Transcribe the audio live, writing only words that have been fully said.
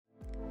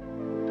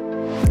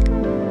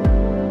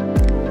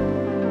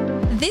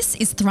This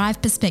is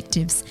Thrive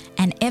Perspectives,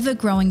 an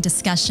ever-growing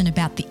discussion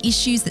about the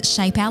issues that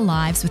shape our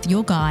lives with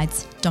your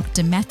guides,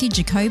 Dr. Matthew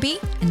Jacoby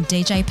and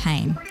DJ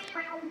Payne.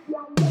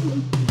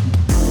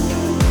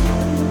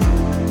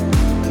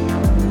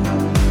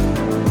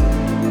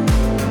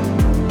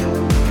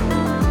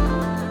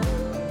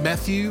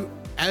 Matthew,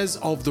 as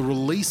of the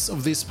release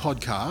of this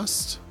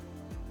podcast,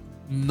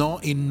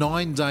 in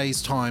 9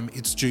 days' time,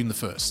 it's June the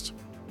 1st.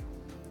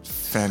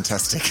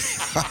 Fantastic.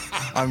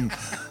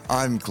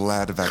 I'm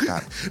glad about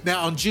that.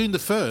 Now, on June the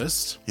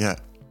 1st, Yeah.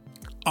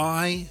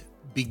 I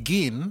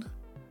begin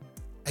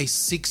a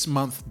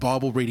 6-month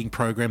Bible reading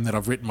program that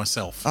I've written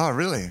myself. Oh,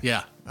 really?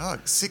 Yeah. Oh,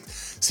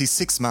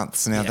 6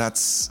 months. Now Yeah.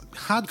 that's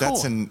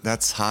Hardcore.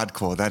 That's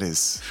hardcore. That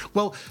is.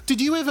 Well, did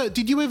you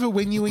ever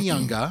when you were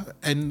younger,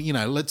 and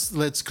let's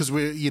because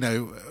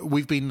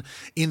we've been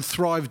in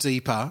Thrive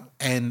Deeper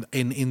and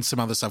in some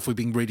other stuff, we've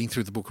been reading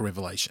through the book of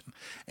Revelation,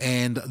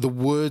 and the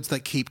words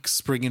that keep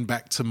springing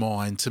back to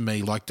mind to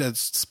me, like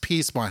that's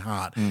pierced my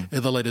heart, are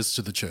the letters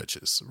to the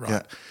churches, right?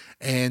 Yeah.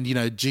 And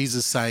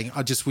Jesus saying,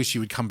 I just wish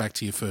you would come back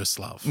to your first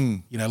love.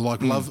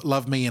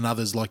 Love me and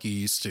others like you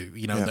used to,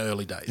 in the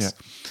early days. Yeah.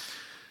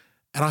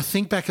 And I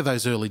think back of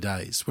those early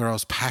days where I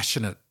was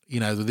passionate,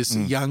 this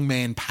young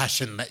man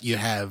passion that you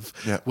have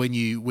when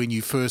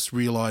you first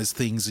realise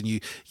things and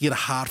you get a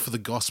heart for the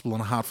gospel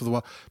and a heart for the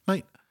world.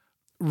 Mate,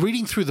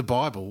 reading through the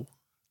Bible,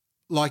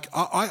 like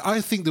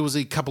I think there was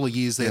a couple of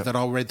years there that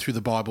I read through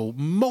the Bible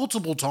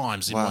multiple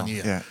times in 1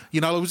 year.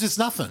 Yeah. It was just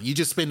nothing. You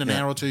just spend an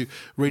hour or two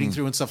reading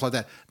through and stuff like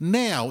that.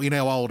 Now, in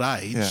our old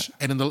age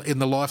and in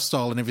the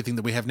lifestyle and everything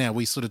that we have now,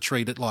 we sort of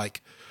treat it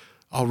like,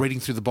 reading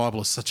through the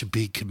Bible is such a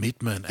big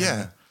commitment.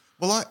 Yeah.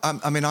 Well,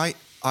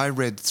 I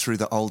read through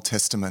the Old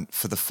Testament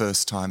for the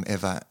first time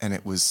ever, and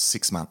it was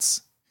 6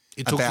 months.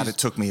 It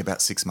took me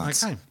about 6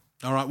 months. Okay.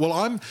 All right. Well,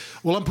 I'm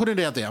putting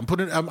it out there. I'm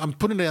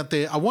putting it out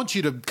there. I want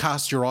you to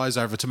cast your eyes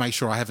over to make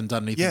sure I haven't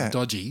done anything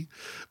dodgy.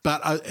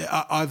 But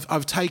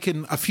I've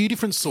taken a few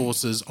different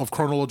sources of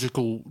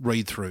chronological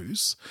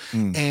read-throughs,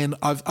 and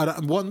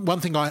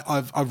one thing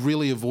I've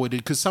really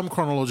avoided, because some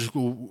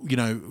chronological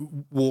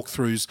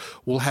walkthroughs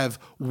will have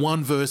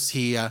one verse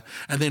here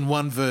and then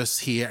one verse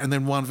here and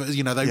then one verse.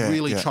 They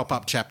really chop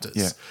up chapters.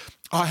 Yeah.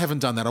 I haven't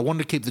done that. I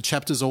wanted to keep the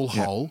chapters all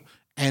whole.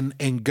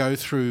 And go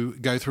through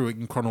it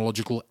in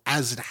chronological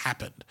as it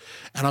happened.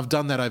 And I've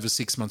done that over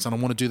 6 months, and I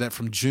want to do that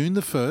from June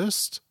the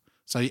 1st.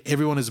 So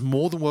everyone is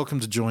more than welcome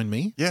to join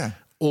me. Yeah.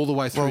 All the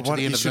way through to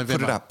the end of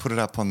November. Put it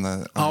up on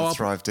the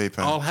Thrive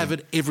Deeper. I'll have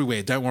it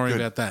everywhere. Don't worry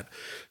about that.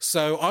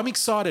 So I'm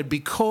excited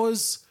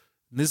because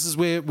this is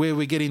where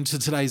we get into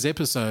today's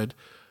episode.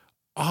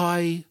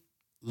 I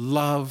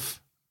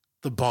love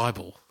the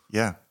Bible.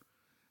 Yeah.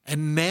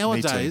 And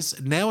nowadays,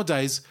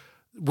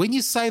 when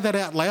you say that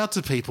out loud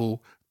to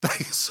people,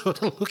 they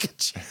sort of look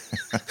at you.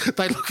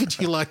 They look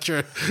at you like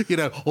you're,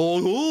 there's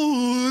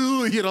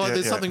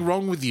something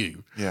wrong with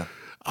you. Yeah.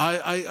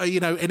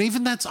 And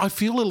even I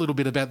feel a little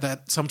bit about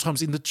that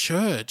sometimes in the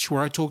church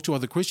where I talk to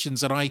other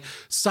Christians and I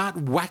start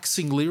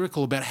waxing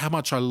lyrical about how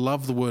much I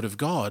love the Word of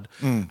God,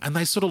 and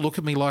they sort of look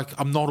at me like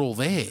I'm not all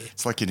there.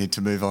 It's like you need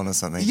to move on or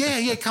something.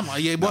 Yeah, come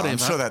on,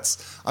 whatever. No,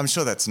 I'm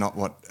sure that's not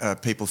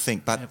what people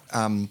think, but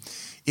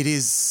it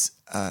is.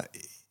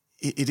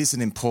 It is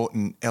an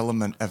important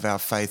element of our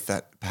faith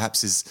that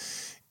perhaps is,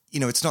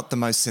 it's not the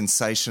most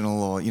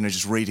sensational or,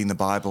 just reading the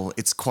Bible.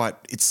 It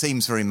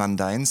seems very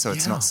mundane, so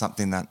it's not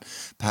something that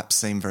perhaps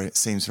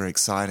seems very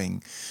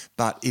exciting.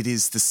 But it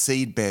is the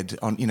seedbed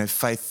on,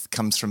 faith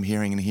comes from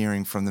hearing and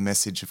hearing from the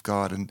message of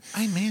God. And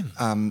amen.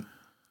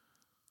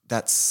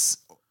 It's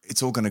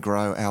all going to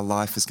grow. Our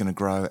life is going to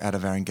grow out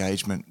of our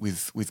engagement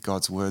with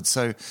God's word.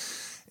 So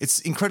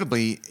it's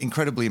incredibly,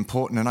 incredibly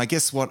important. And I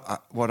guess what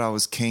I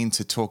was keen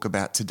to talk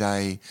about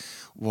today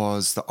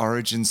was the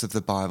origins of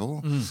the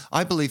Bible.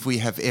 I believe we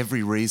have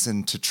every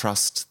reason to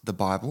trust the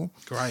Bible.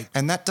 Great.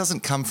 And that doesn't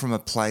come from a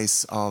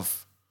place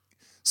of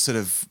sort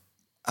of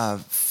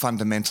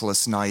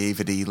fundamentalist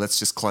naivety. Let's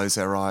just close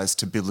our eyes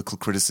to biblical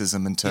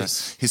criticism and to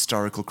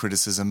historical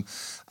criticism.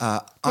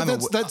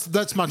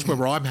 That's much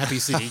where I'm happy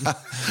sitting.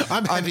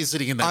 I'm happy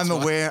sitting in that. I'm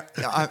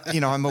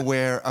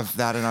aware of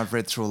that, and I've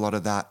read through a lot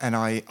of that, and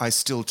I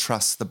still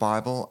trust the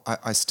Bible.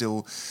 I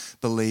still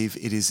believe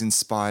it is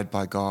inspired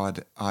by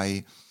God.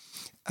 I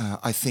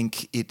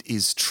think it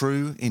is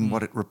true in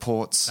what it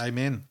reports.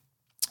 Amen.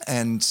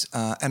 And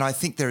I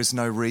think there is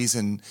no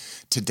reason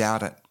to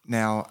doubt it.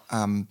 Now,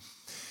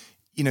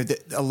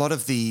 a lot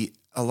of the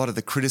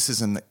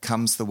criticism that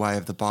comes the way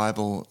of the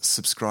Bible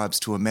subscribes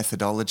to a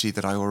methodology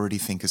that I already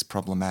think is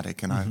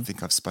problematic, and I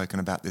think I've spoken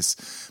about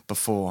this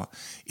before.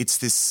 It's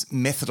this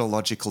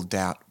methodological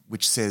doubt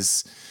which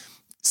says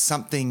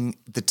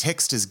the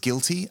text is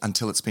guilty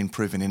until it's been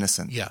proven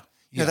innocent. Yeah.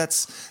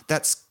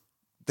 That's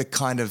the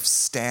kind of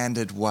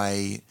standard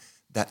way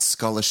that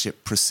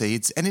scholarship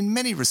proceeds, and in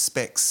many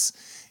respects,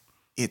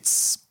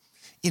 it's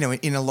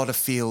in a lot of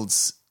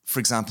fields. For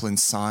example, in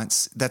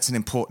science, that's an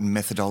important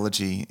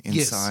methodology in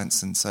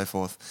science and so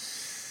forth.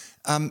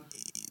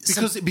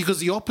 because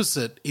the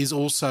opposite is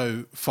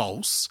also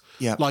false.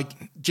 Yeah. Like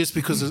just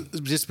because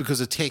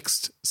a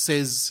text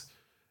says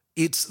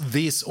it's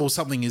this or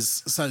something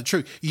is so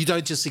true, you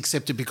don't just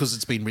accept it because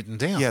it's been written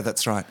down. Yeah,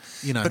 that's right.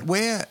 You know, but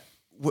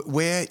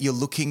where you're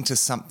looking to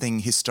something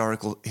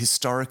historical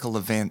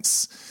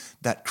events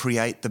that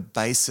create the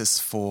basis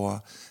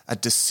for a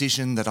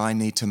decision that I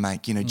need to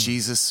make. You know,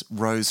 Jesus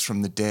rose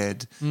from the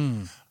dead.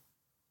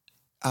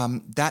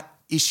 That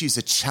issues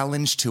a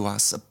challenge to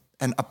us,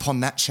 and upon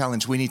that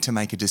challenge, we need to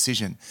make a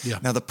decision. Yeah.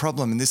 Now, the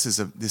problem, and this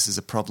is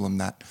a problem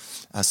that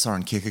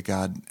Søren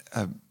Kierkegaard,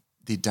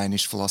 the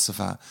Danish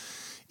philosopher,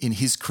 in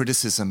his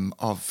criticism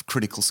of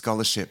critical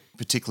scholarship,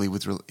 particularly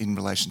in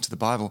relation to the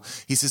Bible,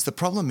 he says the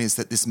problem is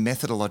that this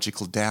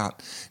methodological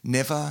doubt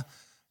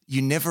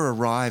you never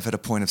arrive at a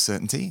point of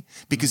certainty,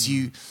 because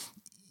you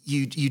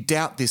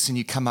doubt this and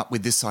you come up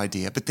with this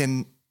idea, but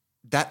then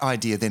that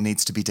idea then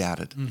needs to be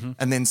doubted,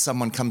 and then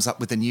someone comes up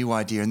with a new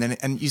idea,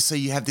 so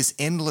you have this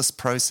endless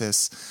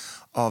process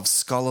of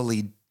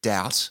scholarly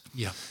doubt.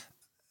 Yeah.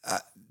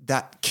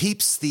 That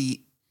keeps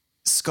the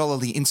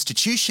scholarly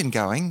institution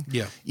going.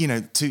 Yeah. You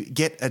know, to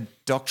get a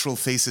doctoral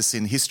thesis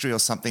in history or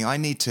something, I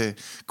need to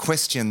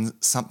question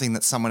something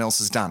that someone else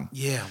has done.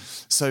 Yeah.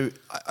 So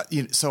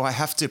I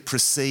have to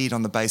proceed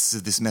on the basis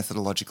of this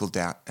methodological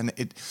doubt, and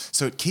it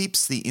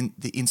keeps the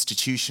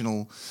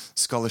institutional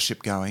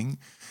scholarship going,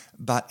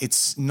 but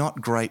it's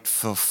not great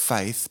for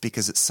faith,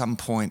 because at some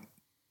point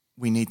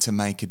we need to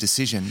make a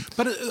decision.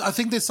 But I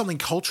think there's something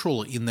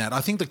cultural in that.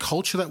 I think the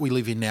culture that we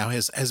live in now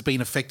has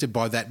been affected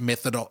by that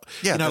method.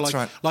 Yeah, that's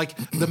right. Like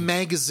the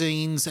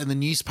magazines and the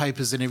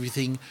newspapers and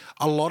everything,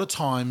 a lot of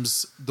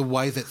times the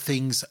way that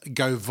things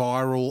go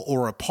viral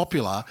or are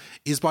popular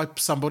is by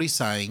somebody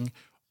saying,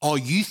 oh,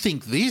 you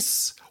think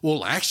this?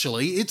 Well,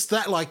 actually, it's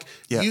that. Like,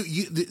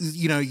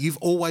 you've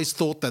always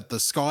thought that the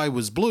sky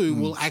was blue.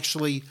 Well,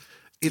 actually,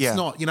 it's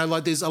not. You know,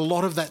 like there's a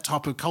lot of that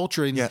type of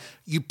culture, and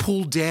you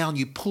pull down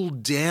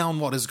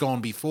what has gone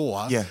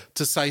before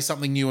to say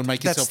something new and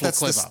make yourself look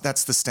clever.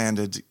 That's the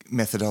standard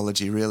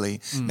methodology,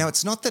 really. Now,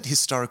 it's not that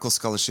historical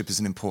scholarship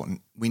isn't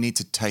important. We need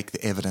to take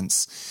the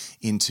evidence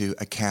into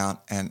account,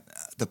 and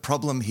the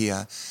problem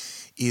here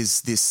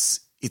is this: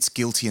 it's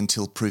guilty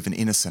until proven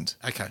innocent.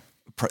 Okay.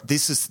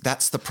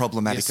 That's the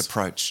problematic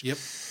approach. Yep.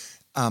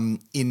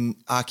 In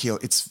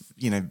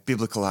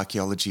biblical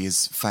archaeology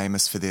is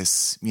famous for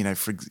this. You know,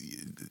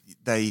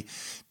 they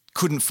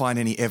couldn't find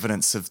any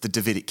evidence of the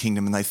Davidic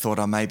kingdom, and they thought,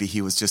 oh, maybe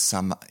he was just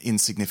some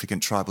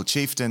insignificant tribal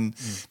chieftain,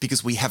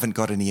 because we haven't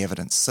got any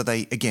evidence. So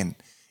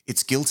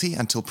it's guilty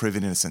until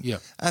proven innocent. Yeah.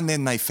 And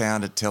then they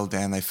found at Tel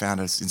Dan, they found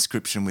an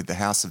inscription with the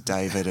House of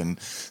David, and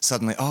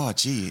suddenly, oh,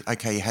 gee,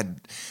 okay, he had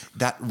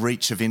that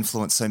reach of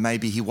influence, so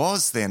maybe he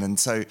was then. And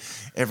so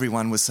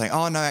everyone was saying,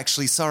 oh, no,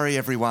 actually, sorry,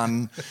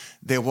 everyone,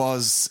 there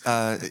was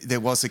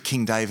a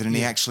King David, and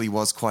he actually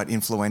was quite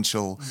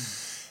influential.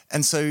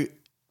 And so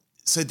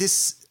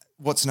this,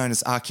 what's known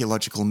as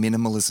archaeological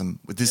minimalism,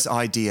 with this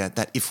idea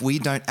that if we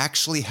don't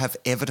actually have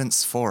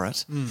evidence for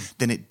it,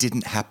 then it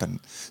didn't happen.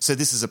 So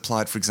this is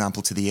applied, for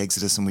example, to the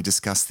Exodus, and we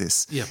discussed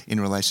this in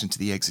relation to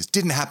the Exodus.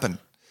 Didn't happen.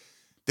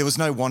 There was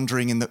no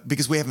wandering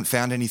because we haven't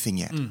found anything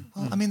yet.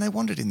 Well, I mean, they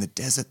wandered in the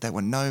desert. They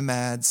were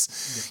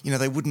nomads. Yeah. You know,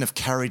 they wouldn't have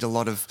carried a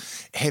lot of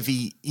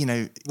heavy,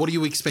 What do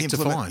you expect to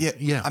find?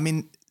 Yeah. I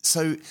mean,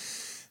 so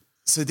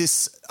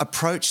this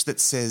approach that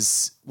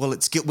says, well,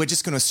 we're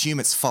just going to assume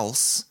it's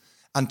false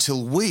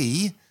until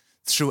we,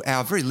 through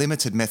our very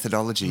limited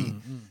methodology,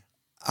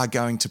 are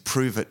going to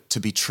prove it to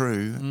be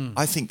true,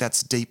 I think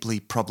that's deeply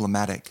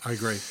problematic. I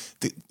agree.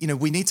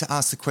 We need to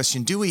ask the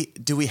question, do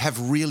we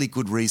have really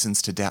good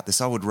reasons to doubt this?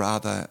 I would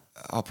rather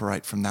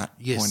operate from that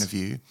point of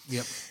view.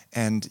 Yep.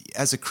 And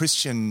as a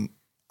Christian,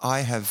 I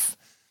have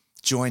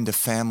joined a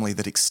family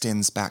that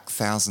extends back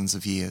thousands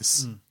of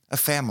years, a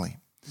family.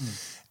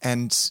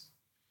 And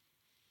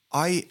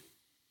I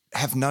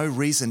have no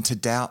reason to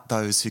doubt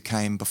those who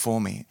came before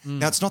me.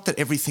 Now, it's not that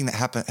everything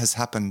that has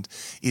happened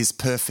is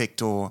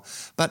perfect,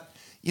 but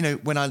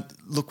when I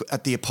look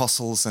at the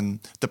apostles and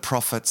the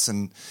prophets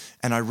and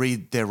I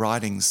read their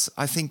writings,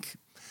 I think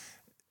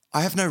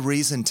I have no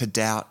reason to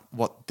doubt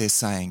what they're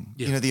saying.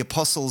 Yeah. The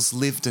apostles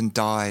lived and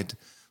died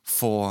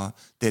for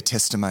their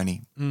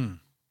testimony.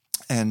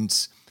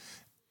 And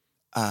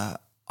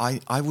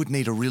I would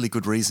need a really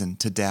good reason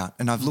to doubt.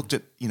 And I've looked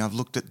at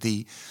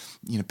the,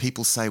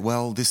 people say,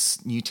 well,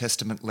 this New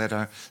Testament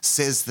letter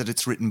says that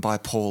it's written by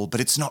Paul, but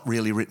it's not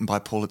really written by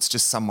Paul. It's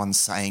just someone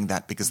saying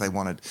that because they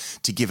wanted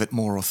to give it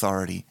more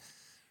authority.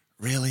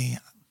 Really?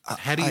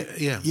 How do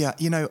you,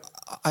 Yeah,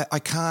 I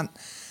can't,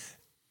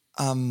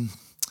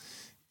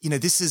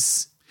 this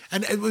is...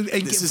 And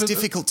this is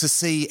difficult to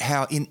see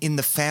how in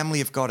the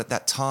family of God at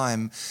that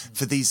time,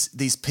 for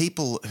these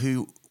people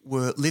who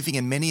were living,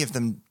 and many of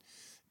them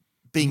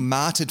being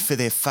martyred for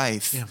their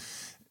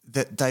faith,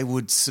 that they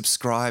would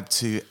subscribe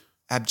to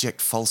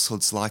abject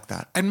falsehoods like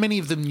that. And many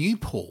of them knew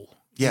Paul,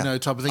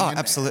 type of thing. Oh,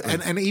 absolutely.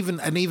 And even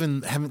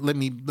let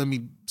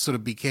me sort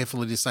of be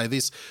careful to say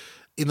this.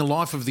 in the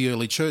life of the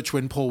early church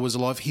when Paul was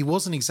alive, he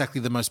wasn't exactly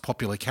the most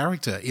popular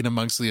character in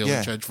amongst the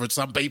early church for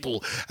some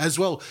people as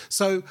well.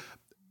 So,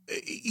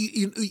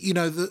 you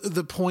know,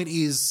 the point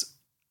is,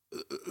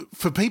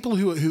 for people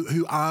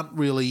who aren't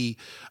really,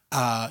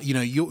 you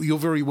know, you're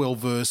very well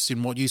versed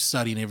in what you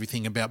study and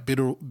everything about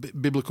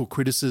biblical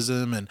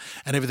criticism and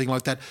everything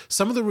like that.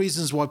 Some of the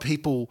reasons why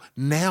people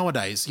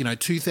nowadays, you know,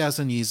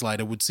 2,000 years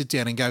later would sit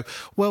down and go,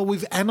 well,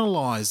 we've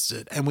analysed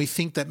it and we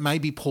think that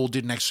maybe Paul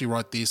didn't actually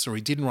write this or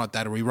he didn't write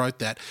that or he wrote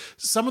that.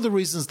 Some of the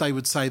reasons they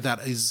would say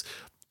that is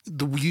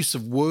the use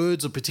of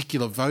words or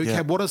particular vocab.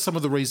 Yeah. What are some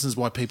of the reasons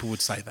why people would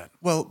say that?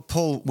 Well,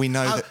 Paul, we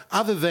know that...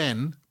 Other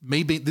than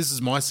me being, this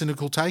is my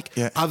cynical take,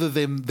 other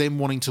than them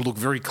wanting to look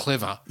very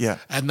clever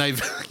and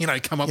they've, you know,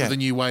 come up with a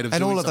new way of doing it.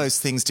 And all of something. those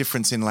things,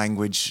 difference in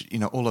language, you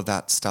know, all of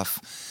that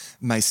stuff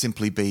may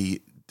simply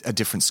be a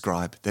different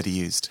scribe that he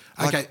used.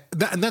 Okay,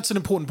 and that's an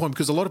important point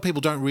because a lot of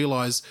people don't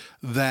realise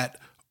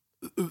that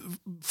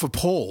for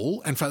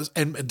Paul and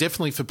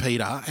definitely for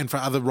Peter and for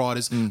other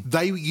writers,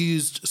 they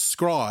used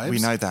scribes. We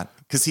know that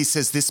because he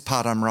says this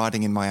part I'm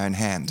writing in my own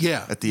hand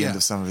at the end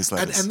of some of his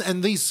letters.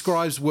 And these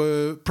scribes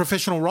were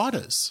professional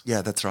writers.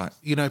 Yeah, that's right.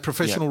 You know,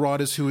 professional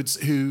writers who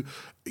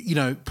you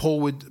know, Paul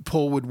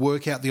would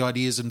work out the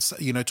ideas and,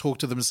 you know, talk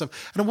to them and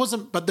stuff. And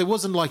there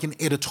wasn't like an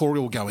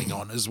editorial going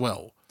on as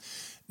well.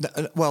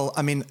 Well,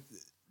 I mean,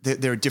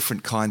 there are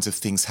different kinds of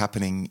things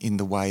happening in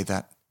the way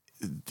that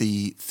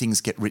the things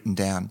get written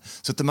down.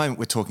 So at the moment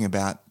we're talking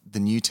about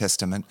the New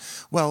Testament.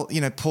 Well, you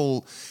know,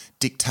 Paul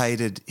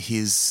dictated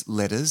his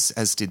letters,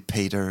 as did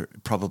Peter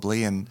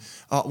probably. And,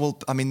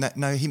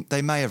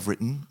 they may have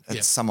written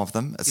some of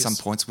them at some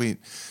points. We're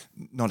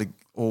not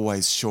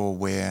always sure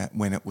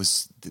when it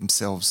was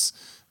themselves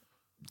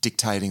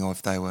dictating or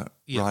if they were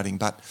writing,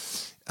 but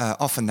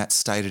often that's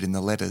stated in the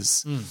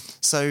letters.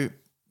 So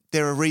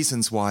there are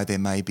reasons why there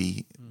may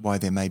be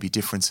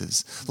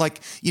differences.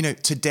 Like, you know,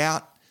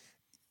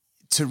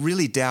 to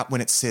really doubt when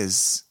it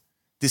says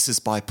this is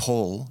by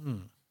Paul,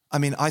 I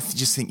mean, I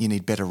just think you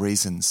need better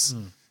reasons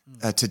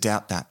to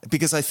doubt that,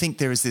 because I think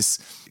there is this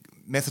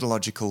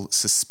methodological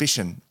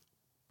suspicion.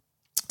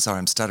 Sorry,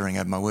 I'm stuttering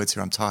over my words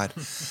here. I'm tired.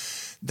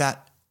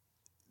 that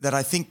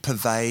I think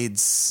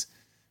pervades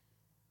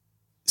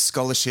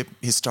scholarship,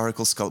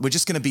 historical scholarship. We're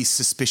just going to be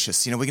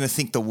suspicious. You know, we're going to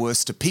think the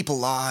worst of people.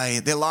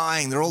 They're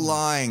lying. They're all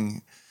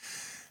lying.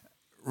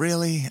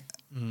 Really,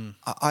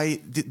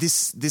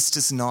 this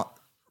does not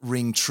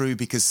ring true,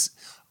 because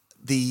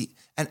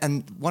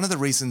and one of the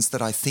reasons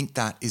that I think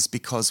that is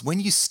because when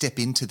you step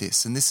into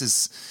this, and this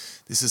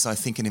is I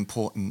think an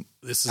important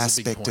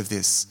aspect of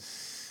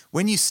this,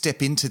 when you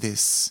step into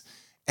this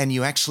and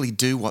you actually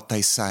do what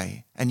they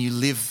say and you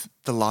live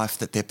the life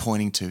that they're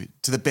pointing to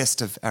the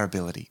best of our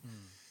ability,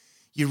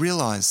 you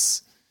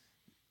realise,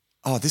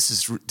 oh, this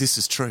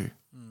is true.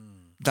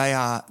 They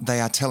are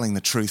telling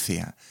the truth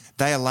here.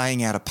 They are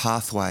laying out a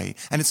pathway,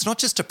 and it's not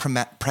just a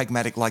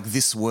pragmatic like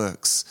this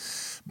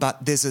works,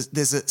 but there's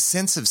a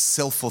sense of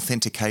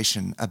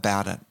self-authentication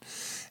about it,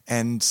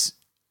 and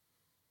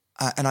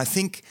I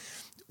think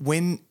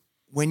when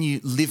you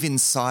live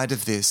inside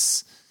of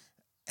this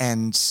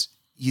and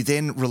you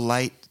then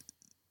relate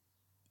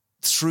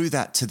through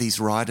that to these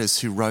writers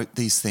who wrote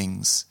these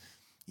things,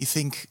 you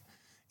think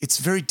it's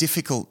very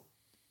difficult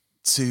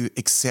to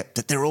accept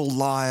that they're all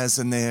liars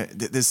and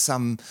there's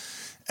some,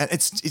 and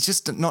it's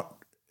just not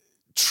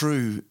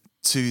true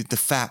to the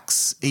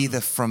facts,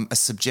 either from a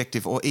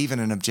subjective or even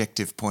an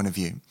objective point of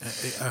view.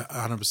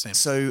 100%.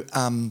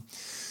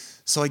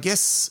 So I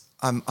guess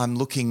I'm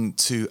looking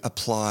to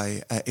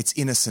apply it's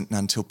innocent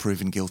until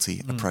proven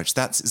guilty approach.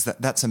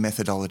 That's a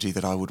methodology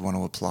that I would want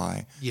to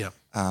apply. Yeah.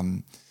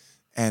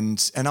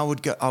 And I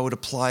would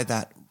apply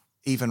that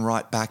even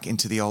right back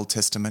into the Old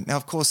Testament. Now,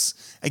 of course,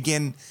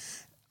 again,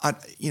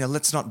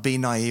 let's not be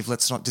naive.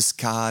 Let's not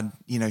discard,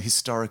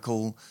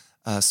 historical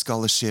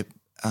scholarship.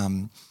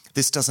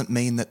 This doesn't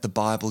mean that the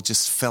Bible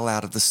just fell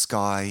out of the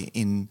sky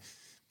in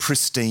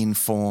pristine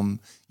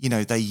form.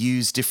 They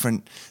use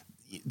different.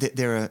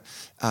 There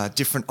are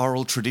different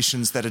oral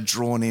traditions that are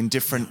drawn in,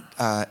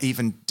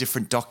 even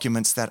different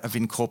documents that have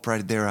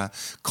incorporated. There are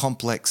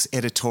complex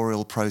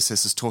editorial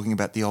processes talking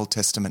about the Old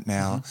Testament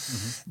now.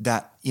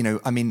 That,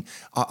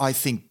 I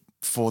think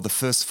for the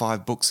first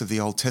 5 books of the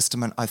Old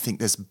Testament, I think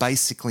there's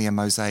basically a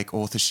Mosaic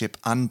authorship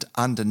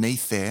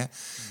underneath there.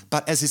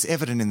 But as is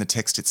evident in the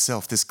text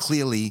itself, there's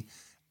clearly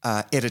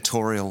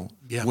editorial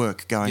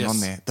work going on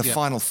there. The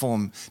final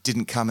form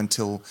didn't come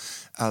until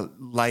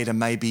later,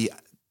 maybe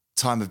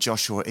time of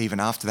Joshua, even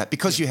after that,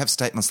 because you have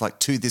statements like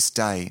 "to this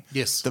day."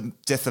 Yes, the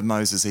death of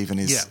Moses even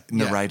is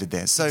narrated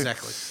there. So,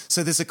 exactly.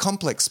 So there's a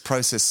complex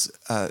process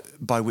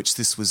by which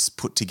this was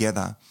put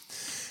together.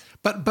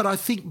 But I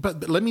think,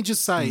 but let me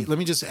just say, let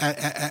me just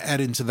add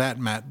into that,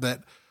 Matt,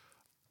 that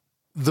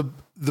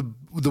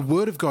the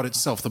Word of God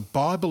itself, the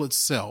Bible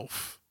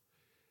itself,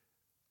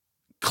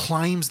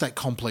 claims that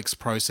complex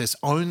process,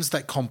 owns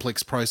that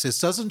complex process,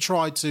 doesn't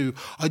try to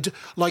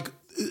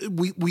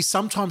we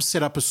sometimes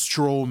set up a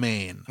straw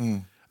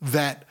man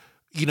that,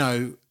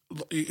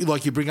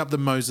 like you bring up the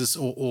Moses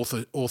or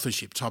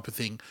authorship type of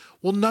thing.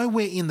 Well,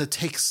 nowhere in the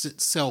text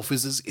itself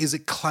is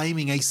it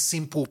claiming a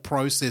simple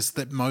process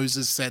that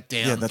Moses sat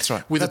down. Yeah, that's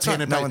right. With that's a pen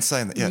right. and No paper. one's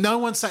saying that. Yeah. No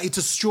one's saying it's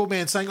a straw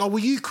man saying, "Oh,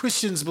 well, you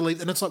Christians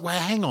believe," and it's like, well,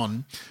 hang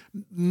on.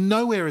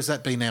 Nowhere has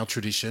that been our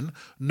tradition.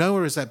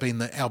 Nowhere has that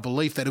been our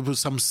belief that it was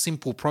some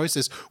simple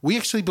process. We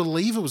actually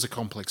believe it was a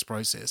complex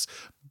process,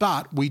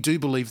 but we do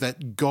believe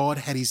that God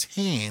had His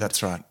hand.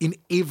 That's right. In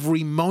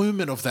every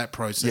moment of that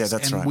process. Yeah,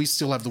 that's and right. we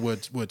still have the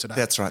word today.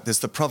 That's right. There's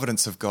the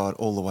providence of God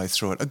all the way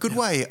through it. A good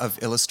way of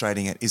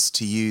illustrating it is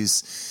to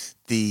use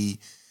the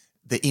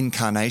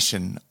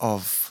incarnation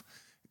of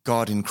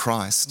God in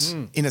Christ.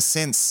 In a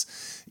sense,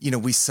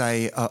 we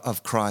say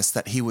of Christ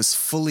that He was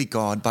fully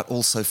God but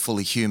also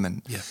fully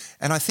human. Yeah.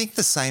 And I think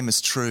the same is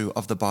true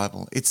of the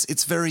Bible.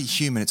 It's very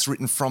human. It's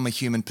written from a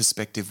human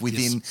perspective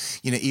within,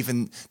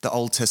 even the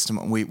Old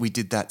Testament. We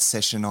did that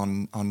session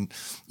on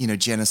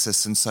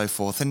Genesis and so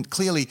forth. And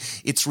clearly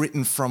it's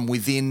written from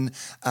within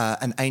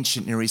an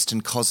ancient Near Eastern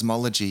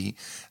cosmology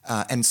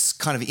and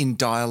kind of in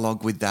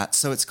dialogue with that.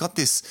 So it's got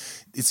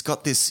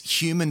this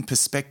human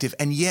perspective,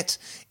 and yet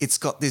it's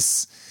got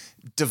this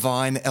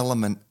divine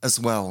element as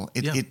well.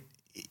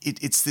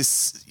 It's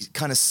this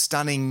kind of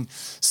stunning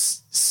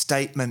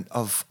statement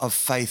of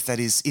faith that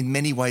is in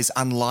many ways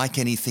unlike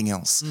anything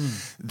else,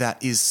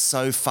 that is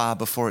so far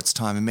before its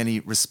time in many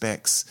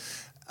respects.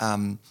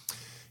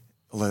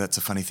 Although that's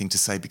a funny thing to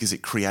say because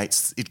it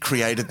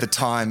created the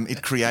time,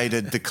 it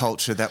created the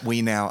culture that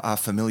we now are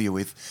familiar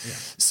with.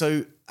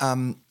 Yeah.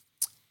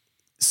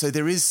 So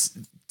there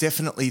is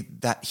definitely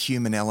that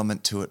human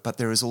element to it, but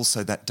there is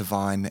also that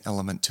divine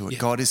element to it. Yeah.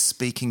 God is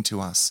speaking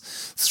to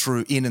us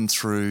in and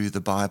through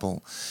the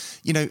Bible.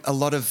 A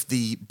lot of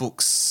the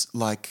books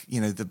like,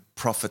 the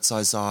prophets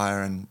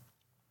Isaiah and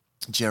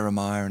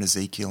Jeremiah and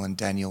Ezekiel and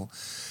Daniel,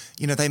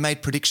 they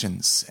made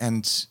predictions,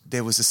 and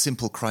there was a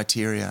simple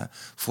criteria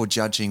for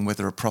judging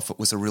whether a prophet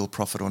was a real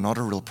prophet or not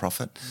a real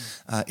prophet.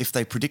 If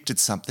they predicted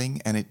something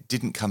and it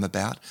didn't come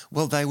about,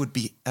 well, they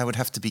would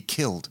have to be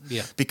killed.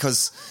 Yeah.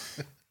 Because,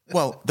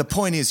 well, the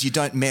point is you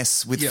don't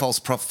mess with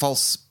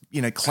false,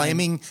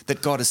 claiming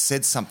that God has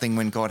said something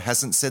when God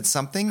hasn't said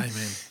something.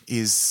 Amen.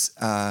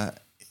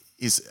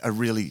 is a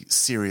really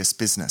serious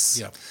business.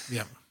 Yeah.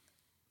 Yeah.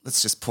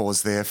 Let's just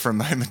pause there for a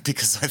moment,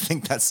 because I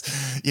think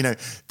that's,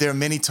 there are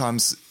many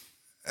times,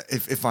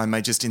 if I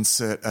may just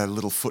insert a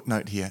little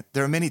footnote here,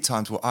 there are many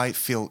times where I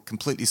feel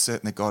completely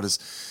certain that God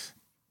has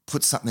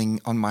put something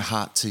on my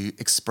heart to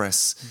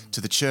express to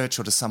the church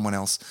or to someone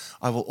else.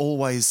 I will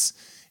always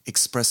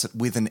express it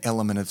with an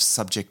element of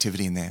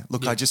subjectivity in there.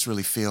 Look, I just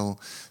really feel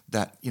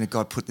that,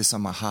 God put this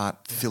on my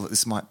heart, feel that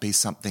this might be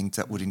something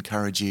that would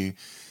encourage you,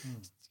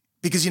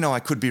 because, I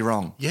could be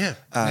wrong. Yeah,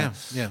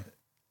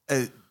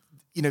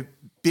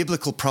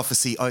 Biblical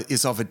prophecy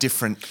is of a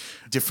different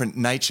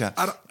nature.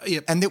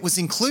 And it was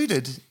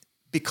included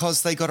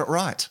because they got it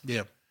right.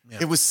 Yeah.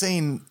 It was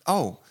seen,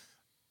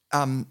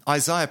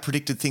 Isaiah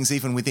predicted things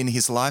even within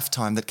his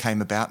lifetime that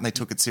came about, and they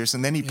took it seriously.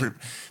 And then he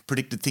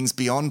predicted things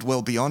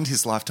well beyond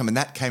his lifetime, and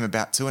that came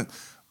about too. And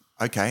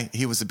okay,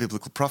 he was a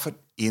biblical prophet.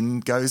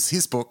 In goes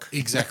his book.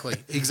 Exactly.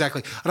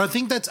 And I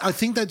think that's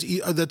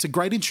a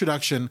great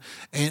introduction.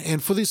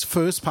 And for this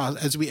first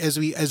part, as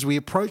we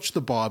approach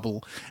the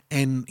Bible,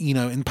 and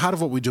and part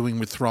of what we're doing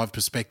with Thrive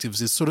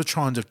Perspectives is sort of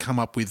trying to come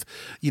up with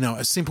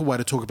a simple way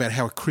to talk about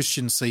how a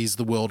Christian sees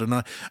the world. And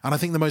I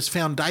think the most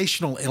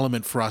foundational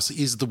element for us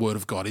is the Word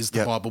of God, is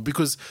the Bible,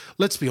 because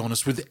let's be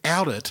honest,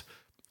 without it,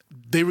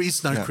 there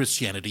is no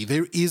Christianity.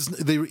 There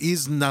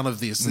is none of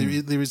this.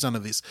 There is none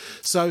of this.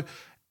 So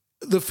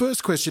the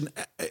first question,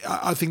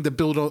 I think, that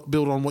build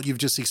on what you've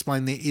just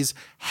explained there, is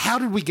how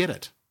did we get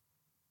it?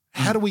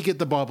 How do we get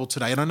the Bible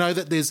today? And I know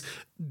that there's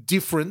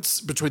difference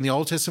between the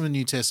Old Testament and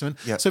New Testament.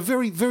 Yep. So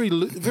very, very,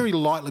 very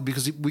lightly,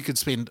 because we could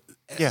spend.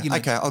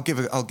 Okay. I'll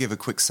give a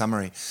quick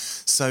summary.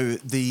 So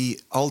the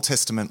Old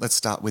Testament, let's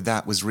start with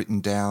that, was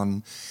written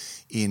down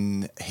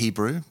in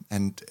Hebrew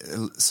and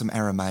some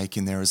Aramaic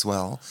in there as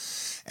well.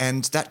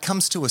 And that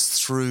comes to us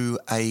through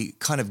a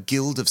kind of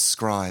guild of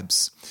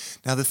scribes.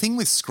 Now, the thing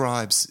with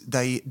scribes,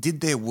 they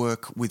did their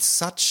work with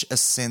such a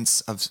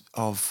sense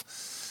of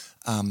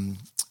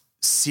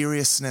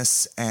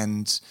seriousness,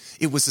 and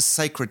it was a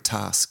sacred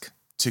task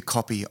to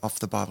copy off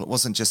the Bible. It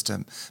wasn't just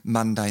a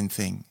mundane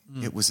thing.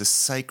 It was a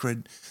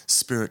sacred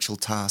spiritual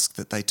task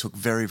that they took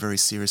very, very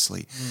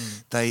seriously.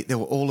 There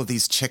were all of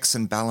these checks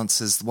and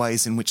balances,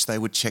 ways in which they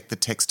would check the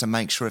text to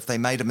make sure if they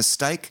made a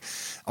mistake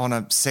on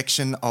a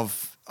section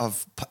of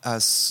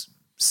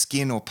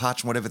skin or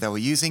parchment, whatever they were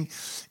using,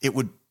 it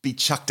would be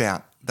chucked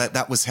out.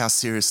 That was how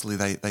seriously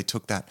they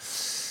took that.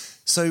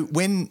 So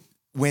when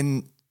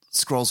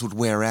scrolls would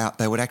wear out,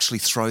 they would actually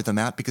throw them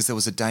out, because there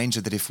was a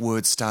danger that if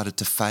words started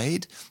to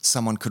fade,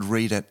 someone could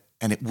read it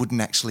and it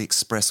wouldn't actually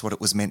express what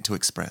it was meant to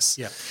express.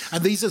 Yeah.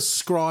 And these are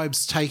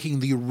scribes taking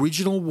the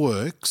original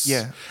works.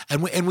 Yeah.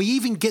 And we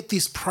even get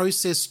this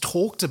process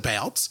talked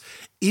about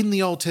in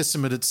the Old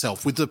Testament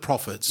itself with the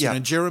prophets. Yeah. You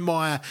know,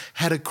 Jeremiah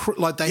had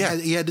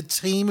he had a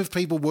team of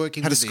people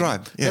working Had with a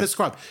scribe. him. Yeah. Had a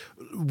scribe.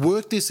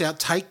 Work this out,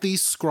 take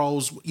these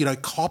scrolls,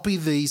 copy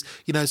these,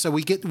 so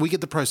we get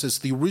the process.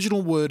 The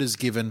original word is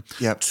given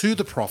to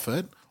the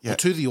prophet or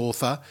to the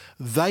author.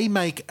 They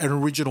make an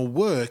original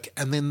work,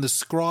 and then the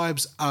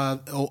scribes are,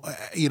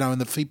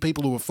 and the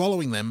people who are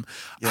following them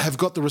have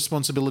got the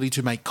responsibility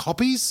to make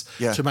copies,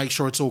 to make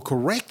sure it's all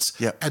correct,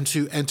 and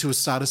to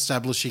start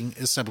establishing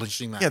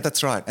that. Yeah,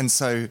 that's right. And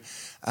so,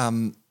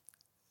 and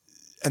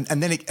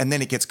then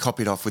it gets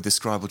copied off with the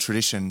scribal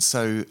tradition.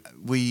 So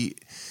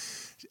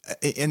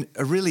in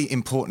a really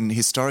important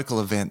historical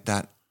event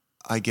that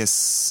I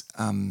guess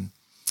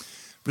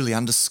really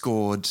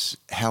underscored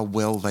how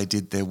well they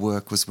did their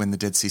work was when the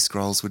Dead Sea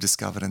Scrolls were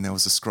discovered, and there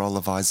was a scroll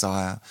of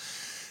Isaiah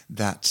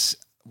that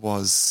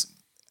was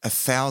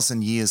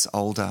 1,000 years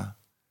older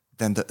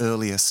than the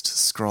earliest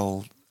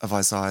scroll of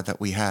Isaiah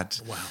that we had,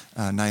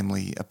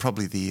 namely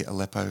probably the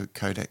Aleppo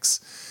Codex,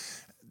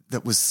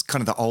 that was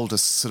kind of the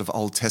oldest sort of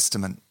Old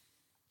Testament.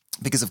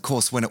 Because, of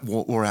course, when it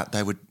wore out,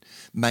 they would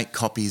make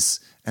copies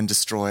and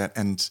destroy it.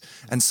 And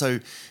so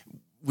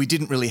we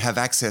didn't really have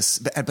access.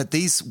 But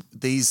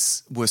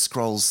these were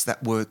scrolls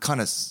that were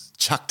kind of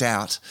chucked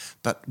out,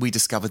 but we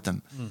discovered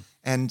them.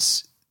 And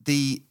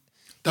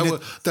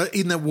They're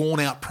in the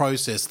worn-out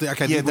process. They're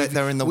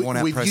in the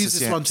worn-out process.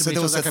 Used this one to so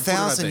there was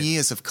 1,000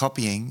 years of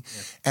copying,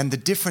 and the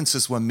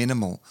differences were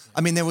minimal.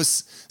 I mean, there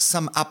was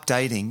some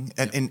updating,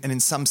 and in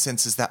some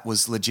senses that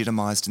was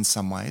legitimised in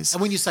some ways.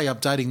 And when you say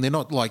updating, they're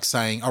not like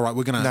saying, all right,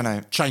 we're going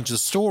to change the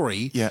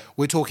story. Yeah.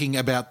 We're talking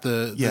about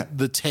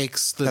the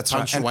text, the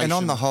punctuation. Right. And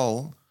on the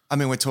whole, I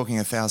mean, we're talking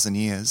 1,000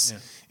 years. Yeah.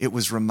 It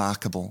was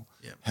remarkable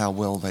how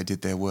well they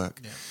did their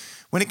work. Yeah.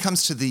 When it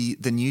comes to the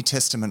New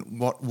Testament,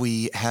 what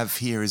we have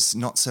here is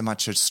not so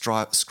much a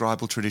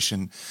scribal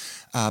tradition,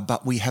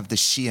 but we have the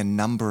sheer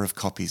number of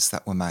copies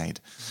that were made.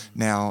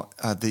 Now,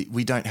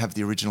 we don't have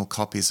the original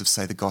copies of,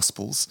 say, the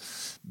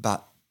Gospels,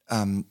 but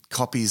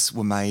copies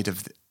were made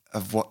of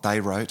what they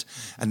wrote,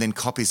 and then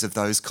copies of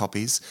those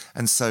copies.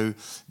 And so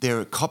there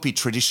are copy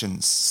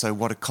traditions. So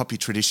what a copy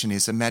tradition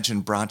is,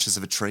 imagine branches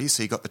of a tree.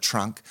 So you've got the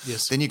trunk.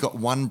 Yes. Then you've got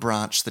one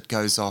branch that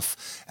goes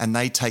off and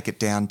they take it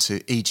down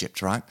to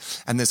Egypt, right?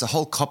 And there's a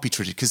whole copy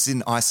tradition because it's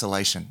in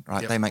isolation,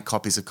 right? Yep. They make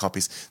copies of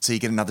copies. So you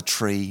get another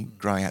tree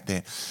growing out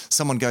there.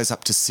 Someone goes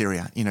up to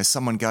Syria.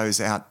 Someone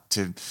goes out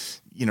to,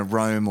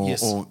 Rome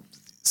or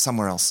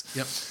somewhere else.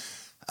 Yep.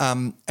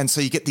 And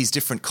so you get these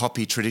different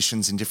copy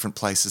traditions in different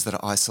places that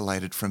are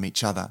isolated from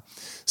each other.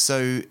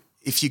 So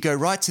if you go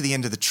right to the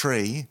end of the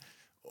tree,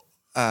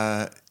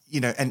 and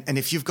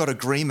if you've got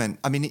agreement,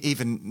 I mean,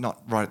 even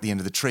not right at the end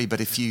of the tree,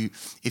 but if you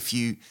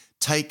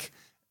take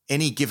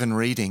any given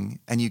reading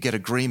and you get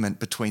agreement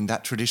between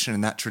that tradition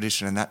and that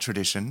tradition and that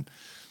tradition,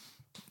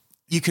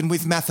 you can,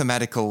 with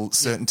mathematical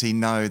certainty,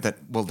 know that,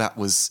 that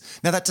was...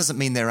 Now, that doesn't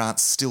mean there aren't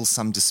still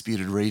some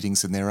disputed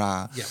readings, and there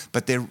are,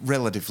 but they're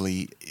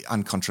relatively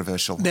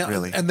uncontroversial,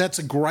 really. And that's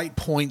a great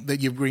point that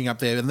you bring up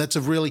there, and that's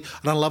and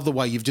I love the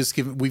way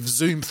we've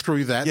zoomed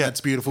through that. Yeah. That's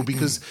beautiful,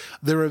 because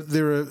there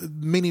are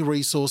many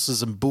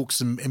resources and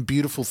books and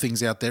beautiful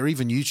things out there,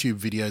 even YouTube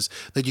videos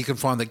that you can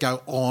find that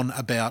go on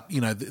about,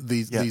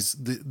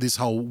 this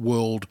whole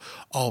world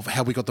of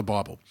how we got the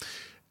Bible.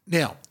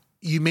 Now,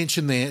 you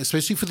mentioned there,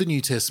 especially for the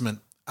New Testament,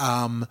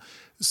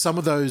 some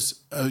of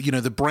those,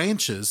 the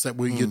branches that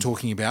you're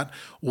talking about.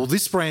 Well,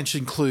 this branch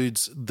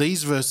includes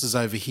these verses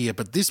over here,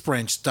 but this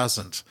branch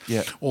doesn't.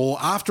 Yeah. Or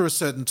after a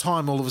certain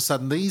time, all of a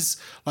sudden there is,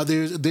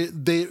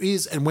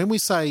 and when we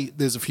say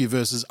there's a few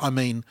verses, I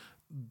mean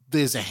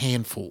there's a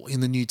handful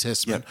in the New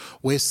Testament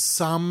where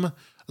some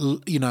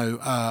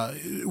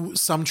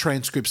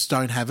transcripts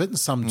don't have it and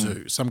some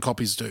do, some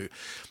copies do.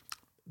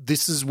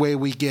 This is where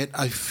we get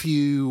a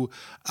few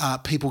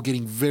people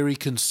getting very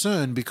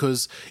concerned,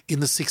 because in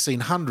the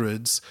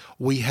 1600s,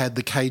 we had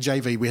the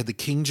KJV, we had the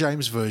King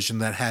James Version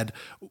that had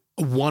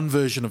one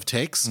version of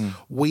text.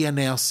 We are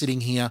now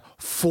sitting here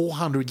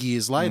 400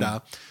 years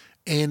later.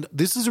 And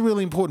this is a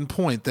really important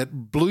point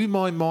that blew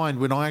my mind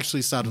when I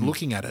actually started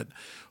looking at it.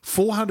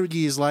 400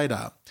 years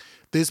later,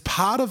 there's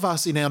part of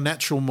us in our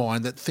natural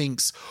mind that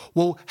thinks,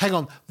 well, hang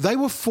on, they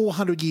were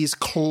 400 years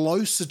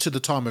closer to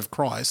the time of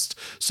Christ,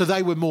 so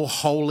they were more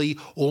holy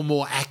or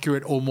more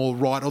accurate or more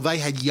right, or they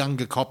had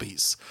younger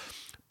copies.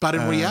 But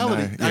in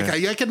reality, no,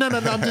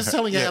 I'm just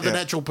telling you how the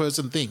natural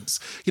person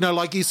thinks.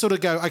 Like you sort of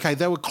go, okay,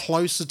 they were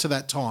closer to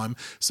that time,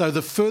 so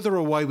the further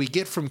away we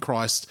get from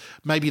Christ,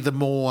 maybe the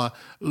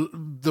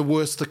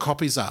worse the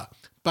copies are.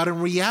 But in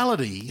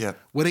reality,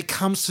 when it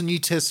comes to New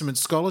Testament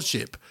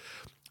scholarship,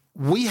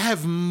 we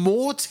have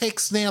more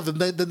text now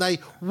than they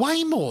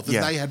way more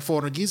than they had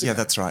 400 years ago. Yeah,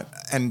 that's right.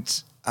 And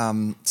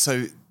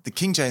so the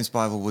King James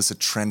Bible was a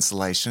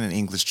translation, an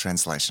English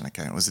translation.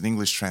 Okay, it was an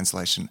English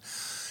translation,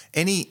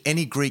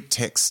 any Greek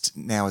text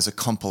now is a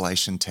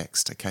compilation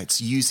text, okay?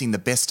 It's using the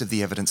best of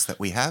the evidence that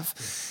we have,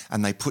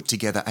 and they put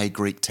together a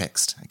Greek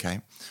text,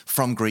 okay?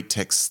 From Greek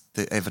texts,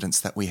 the evidence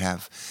that we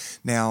have.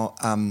 Now,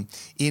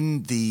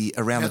 in the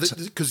around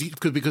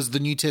because the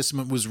New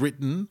Testament was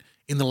written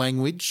in the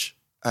language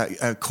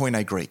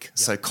Koine Greek,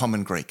 so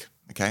common Greek,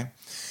 okay?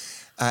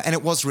 And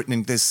it was written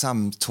in, there's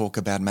some talk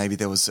about maybe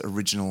there was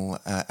original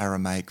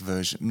Aramaic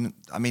version.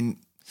 I mean,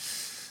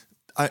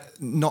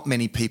 not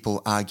many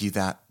people argue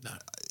that. No.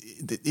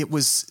 It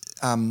was,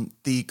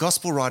 the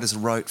gospel writers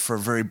wrote for a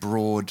very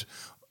broad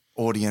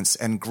audience,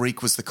 and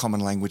Greek was the common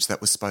language that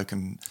was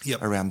spoken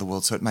around the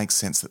world, so it makes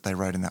sense that they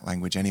wrote in that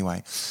language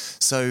anyway.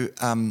 So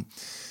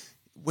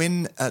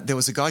when there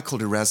was a guy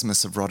called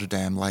Erasmus of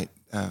Rotterdam, late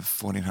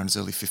 1400s,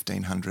 early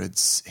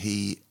 1500s,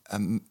 he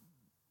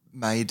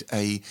made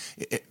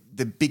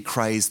the big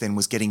craze then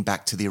was getting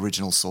back to the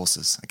original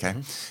sources, okay?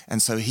 Mm-hmm.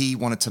 And so he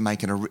wanted to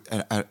make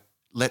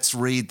let's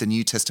read the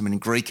New Testament in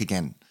Greek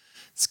again.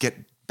 Let's get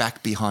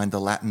back behind the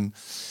Latin.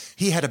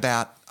 He had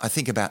about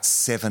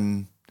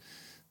 7,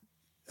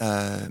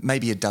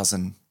 maybe a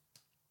dozen,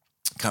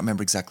 can't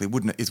remember exactly,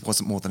 it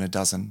wasn't more than a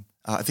dozen.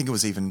 I think it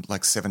was even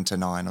like 7 to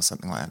 9 or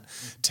something like that,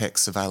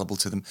 texts available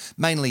to them.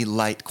 Mainly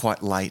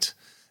quite late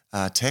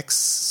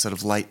texts, sort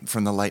of late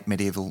from the late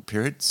medieval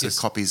period, so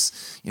copies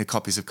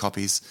of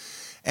copies.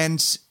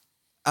 And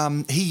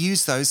he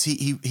used those.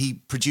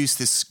 He produced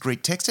this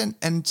Greek text,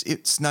 and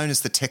it's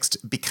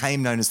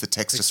became known as the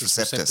Textus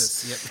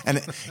Receptus. Yep. And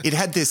it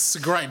had this.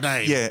 It's a great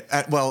name.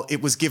 Yeah. Well,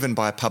 it was given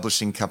by a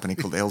publishing company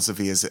called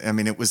Elsevier. I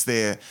mean, it was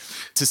there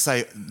to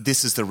say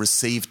this is the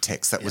received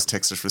text that was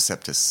Textus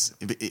Receptus,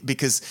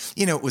 because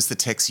it was the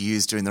text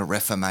used during the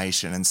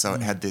Reformation, and so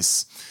it had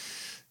this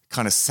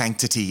kind of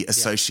sanctity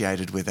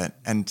associated with it.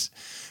 And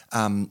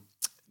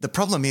the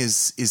problem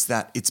is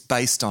that it's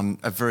based on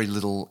a very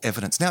little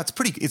evidence. Now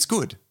it's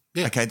good.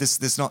 Yeah. Okay.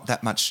 There's not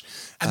that much,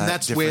 and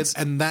that's difference.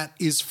 That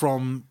is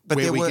from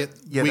where we get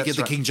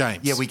the King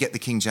James. Yeah, we get the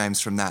King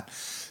James from that.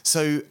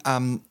 So,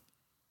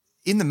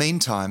 in the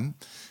meantime,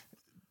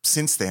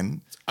 since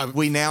then,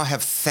 we now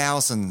have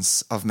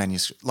thousands of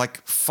manuscripts,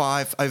 like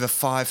over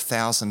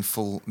 5,000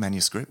 full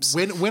manuscripts.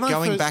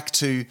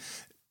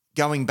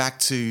 Going back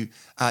to,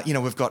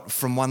 we've got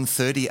from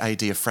 130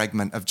 AD a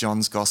fragment of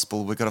John's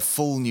Gospel. We've got a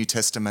full New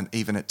Testament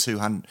even at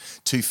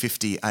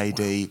 250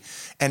 AD,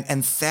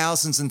 and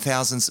thousands and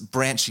thousands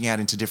branching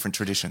out into different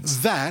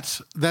traditions.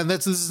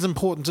 This is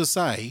important to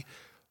say,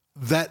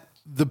 that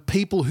the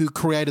people who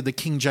created the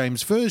King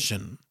James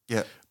Version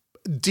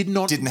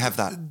didn't have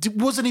that.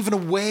 Wasn't even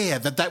aware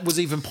that was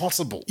even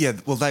possible. Yeah,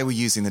 well, they were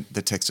using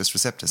the Textus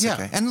Receptus. Yeah.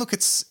 Okay, and look,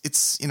 it's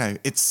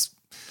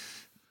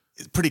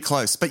pretty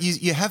close, but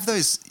you have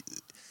those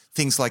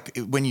things like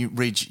when you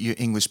read your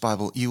English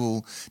Bible, you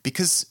will,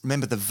 because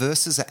remember the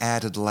verses are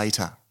added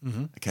later.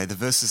 Mm-hmm. Okay, the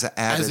verses are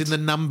added as in the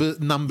number.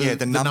 Yeah,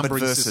 the numbered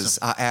verses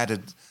are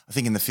added. I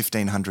think in the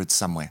 1500s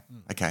somewhere.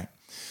 Okay,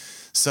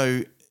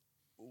 so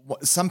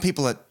some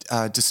people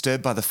are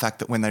disturbed by the fact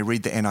that when they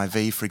read the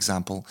NIV, for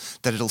example,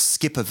 that it'll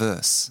skip a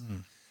verse,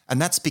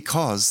 and that's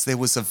because there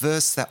was a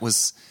verse that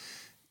was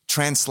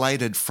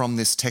translated from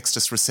this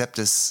Textus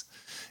Receptus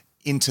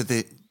into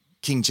the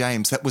King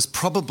James that was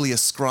probably a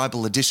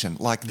scribal edition,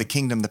 like the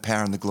kingdom, the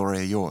power and the glory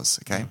are yours,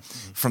 okay,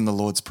 from the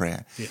Lord's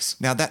Prayer. Yes.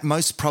 Now that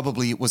most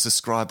probably was a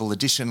scribal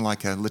edition,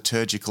 like a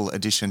liturgical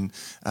addition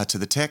to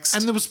the text.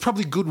 And there was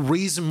probably good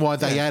reason why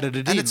they added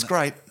it in. And it's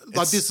great.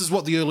 This is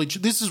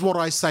what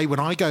I say when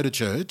I go to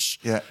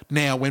church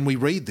now when we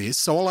read this,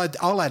 so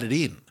I'll add it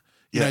in.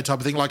 Type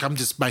of thing. Like I'm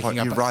just making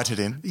up. You write it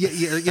in. Yeah.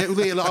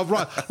 I'll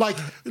write like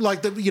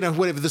the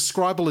whatever the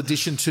scribal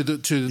addition to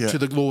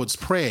the Lord's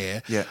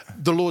Prayer. Yeah.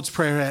 The Lord's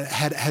Prayer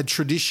had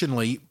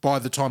traditionally, by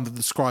the time that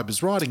the scribe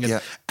is writing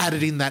it,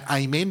 added in that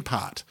Amen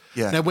part.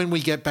 Yeah. Now, when we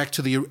get back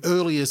to the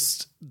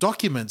earliest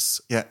documents,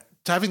 to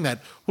having that,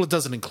 well, it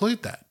doesn't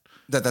include that.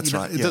 That's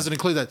right. It doesn't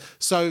include that.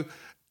 So.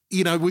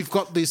 We've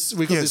got this.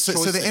 We've got this. So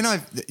the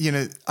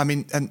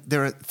NIV, and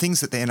there are things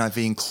that the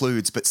NIV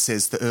includes, but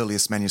says the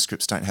earliest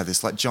manuscripts don't have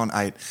this. Like John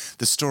 8,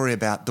 the story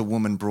about the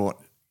woman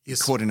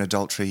caught in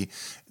adultery.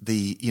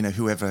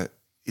 Whoever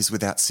is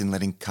without sin,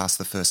 let him cast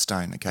the first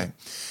stone. Okay.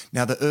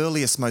 Now the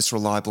earliest, most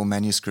reliable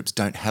manuscripts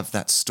don't have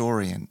that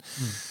story in.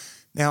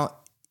 Now,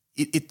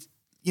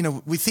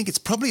 we think it's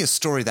probably a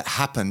story that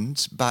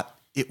happened, but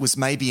it was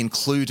maybe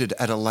included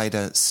at a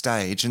later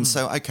stage, and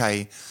so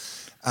okay.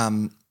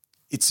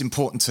 It's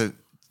important to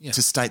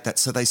state that,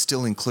 so they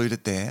still include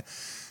it there.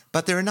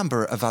 But there are a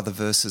number of other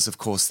verses, of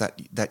course,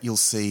 that you'll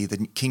see,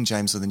 the King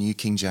James or the New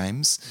King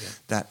James,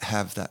 that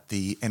have that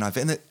the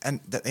NIV, and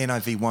that the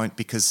NIV won't,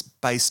 because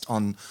based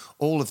on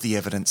all of the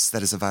evidence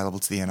that is available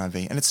to the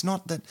NIV. And it's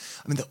not that,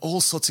 there are all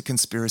sorts of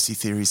conspiracy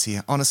theories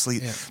here. Honestly,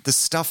 the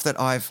stuff that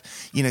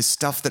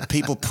stuff that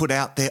people put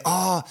out there,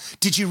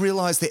 did you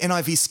realise the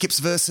NIV skips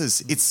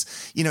verses?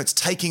 It's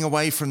taking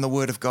away from the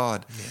Word of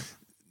God.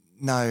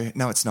 Yeah.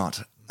 No, it's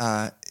not.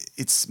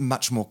 It's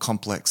much more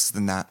complex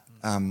than that.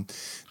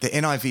 The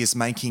NIV is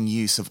making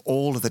use of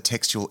all of the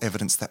textual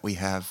evidence that we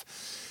have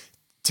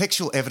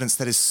textual evidence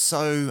that is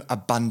so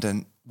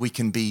abundant, we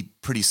can be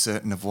pretty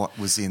certain of what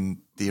was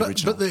in the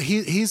original. But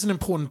here's an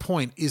important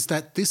point, is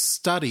that this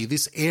study,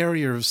 this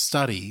area of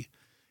study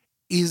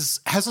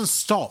hasn't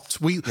stopped.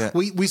 We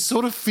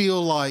sort of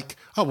feel like,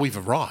 oh, we've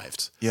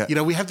arrived. Yeah. You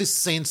know, we have this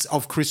sense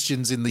of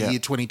Christians in the year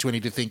 2020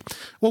 to think,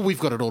 well, we've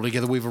got it all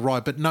together, we've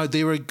arrived. But no,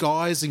 there are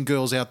guys and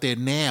girls out there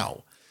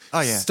now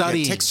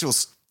studying. Textual.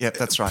 Yep,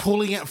 that's right.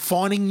 Pulling out,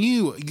 finding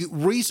new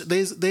research.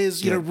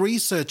 There's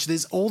research.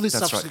 There's all this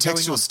that's stuff. Right.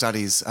 Textual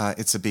studies.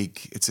 It's a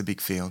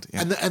big field.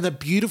 Yeah. And the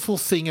beautiful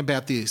thing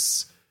about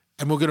this,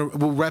 and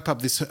we'll wrap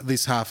up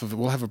this half of it.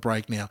 We'll have a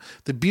break now.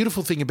 The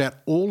beautiful thing about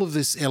all of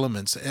this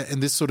elements,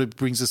 and this sort of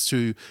brings us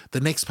to the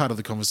next part of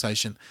the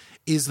conversation,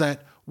 is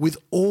that with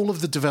all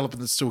of the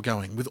development that's still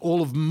going, with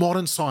all of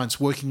modern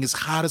science working as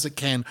hard as it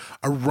can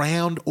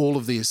around all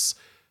of this,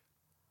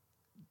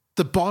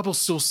 the Bible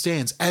still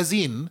stands, as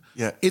in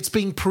it's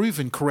being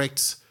proven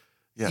correct.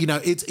 Yeah. You know,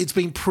 it's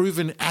been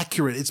proven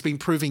accurate. It's been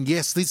proven,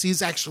 yes, this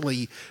is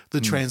actually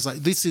the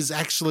translate. This is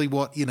actually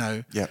what,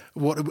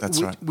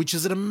 that's right. Which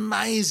is an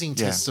amazing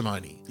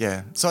testimony.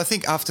 Yeah. So I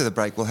think after the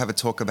break, we'll have a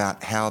talk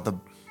about how the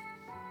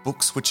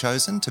books were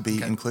chosen to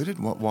be included,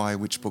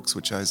 which books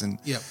were chosen.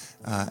 Yep.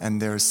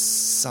 And there are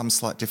some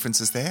slight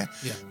differences there,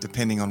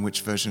 depending on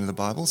which version of the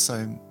Bible.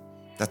 So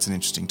that's an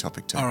interesting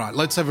topic too. All right,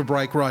 let's have a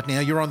break right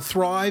now. You're on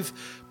Thrive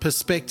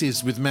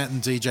Perspectives with Matt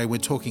and DJ. We're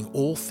talking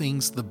all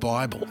things the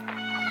Bible.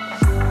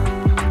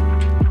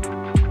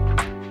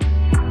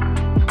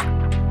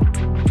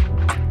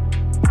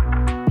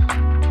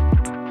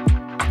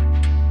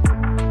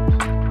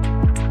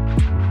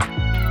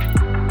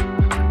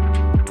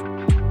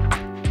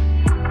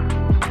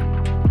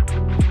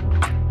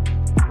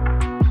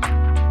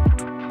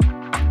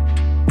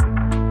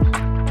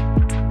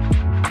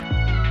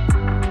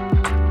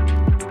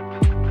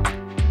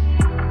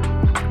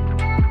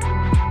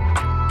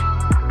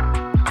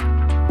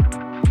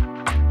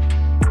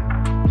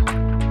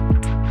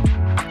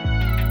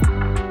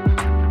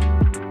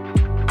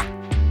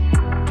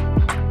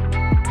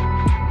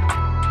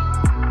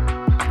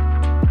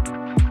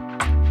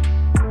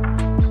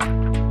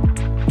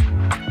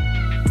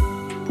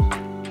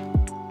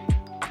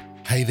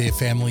 Hey there,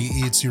 family.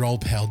 It's your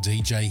old pal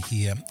DJ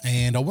here,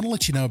 and I want to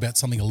let you know about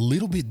something a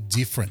little bit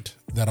different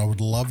that I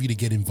would love you to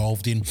get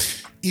involved in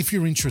if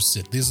you're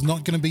interested. This is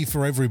not going to be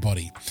for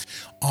everybody.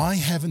 I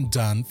haven't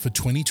done for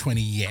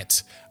 2020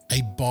 yet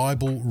a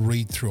Bible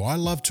read-through. I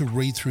love to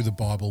read through the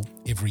Bible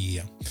every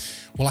year.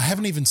 Well, I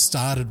haven't even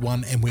started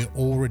one, and we're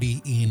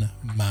already in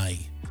May.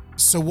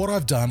 So what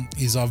I've done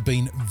is I've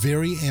been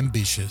very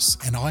ambitious,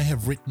 and I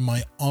have written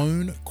my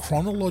own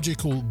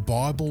chronological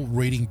Bible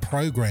reading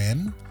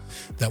program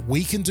that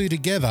we can do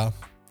together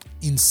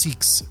in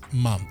 6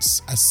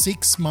 months. A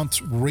 6-month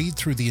read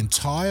through the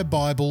entire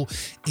Bible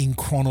in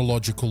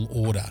chronological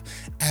order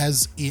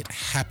as it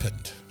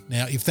happened.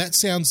 Now, if that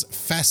sounds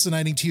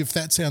fascinating to you, if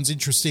that sounds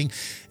interesting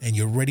and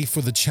you're ready for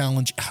the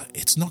challenge,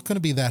 it's not going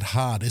to be that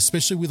hard,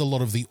 especially with a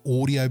lot of the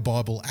audio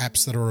Bible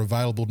apps that are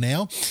available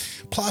now.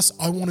 Plus,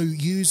 I want to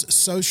use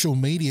social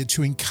media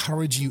to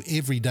encourage you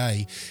every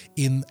day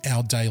in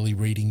our daily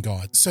reading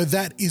guide. So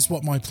that is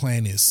what my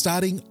plan is.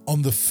 Starting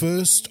on the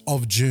 1st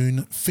of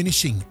June,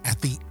 finishing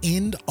at the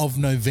end of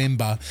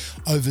November,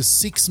 over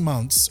 6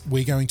 months,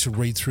 we're going to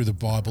read through the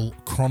Bible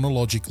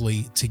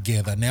chronologically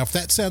together. Now, if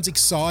that sounds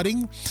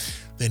exciting,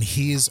 then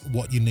here's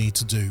what you need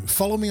to do.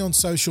 Follow me on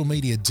social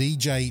media,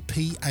 DJ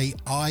Paine.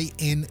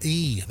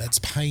 That's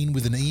Paine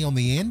with an E on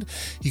the end.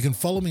 You can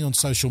follow me on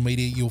social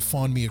media. You'll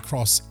find me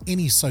across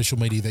any social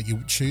media that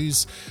you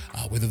choose,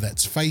 whether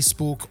that's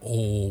Facebook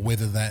or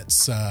whether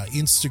that's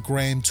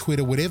Instagram,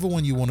 Twitter, whatever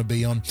one you want to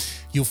be on.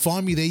 You'll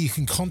find me there. You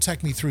can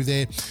contact me through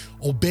there,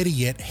 or better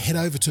yet, head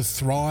over to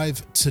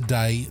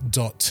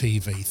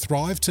thrivetoday.tv.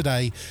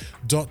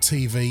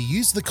 Thrivetoday.tv.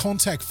 Use the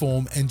contact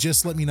form and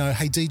just let me know,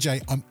 hey,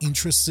 DJ, I'm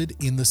interested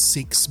in the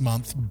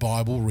 6-month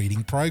Bible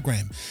reading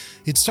program.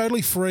 It's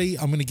totally free.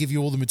 I'm going to give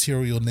you all the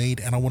material you'll need,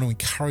 and I want to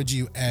encourage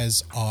you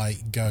as I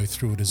go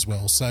through it as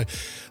well. So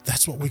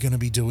that's what we're going to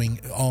be doing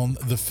on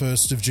the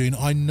 1st of June.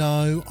 I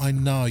know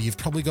you've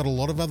probably got a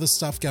lot of other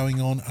stuff going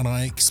on, and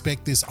I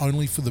expect this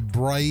only for the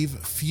brave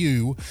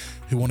few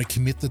who want to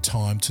commit the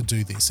time to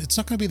do this. It's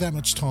not going to be that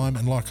much time,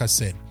 and like I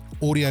said,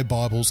 audio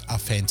Bibles are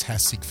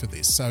fantastic for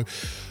this. So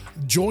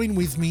join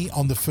with me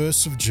on the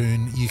 1st of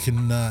June. You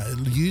can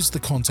use the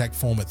contact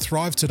form at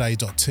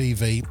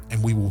thrivetoday.tv,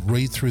 and we will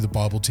read through the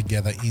Bible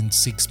together in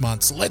 6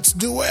 months. Let's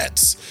do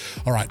it.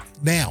 All right,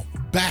 now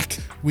back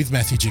with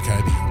Matthew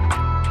Jacoby.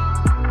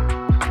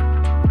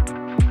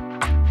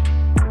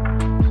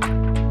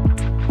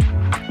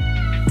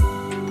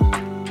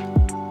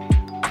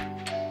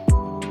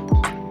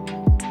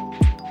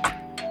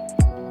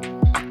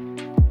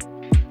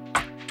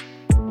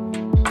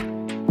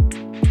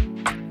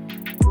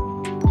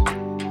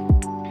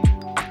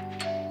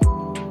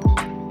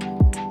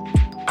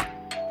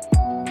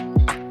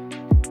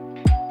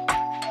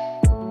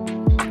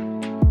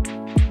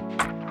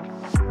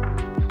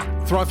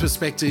 Thrive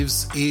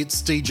Perspectives,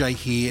 it's DJ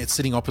here.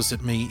 Sitting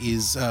opposite me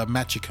is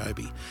Matt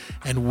Jacoby,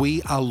 and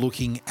we are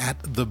looking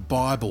at the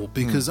Bible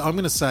because I'm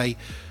going to say,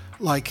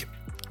 like,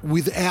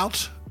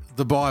 without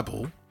the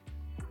Bible,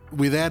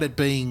 without it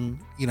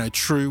being, you know,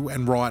 true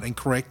and right and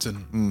correct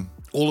and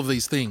all of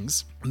these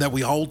things that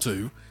we hold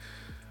to,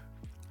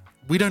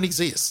 we don't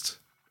exist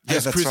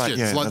as Christians. Right.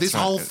 Yeah, like this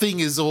whole thing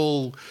is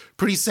all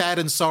pretty sad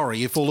and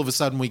sorry if all of a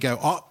sudden we go,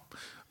 oh,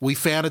 we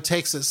found a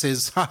text that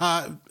says,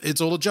 haha,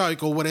 it's all a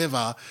joke or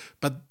whatever.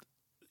 But,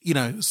 you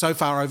know, so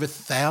far over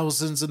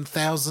thousands and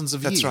thousands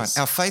of years. That's right.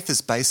 Our faith is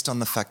based on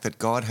the fact that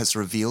God has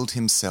revealed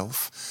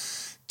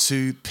himself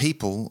to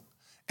people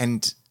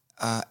and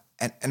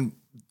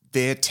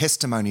their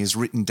testimony is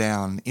written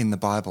down in the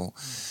Bible,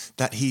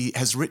 that he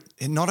has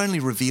not only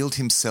revealed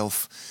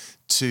himself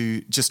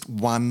to just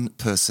one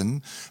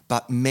person,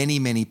 but many,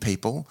 many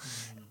people.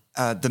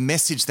 The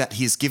message that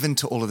he has given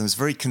to all of them is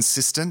very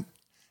consistent.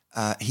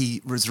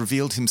 He has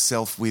revealed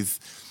himself with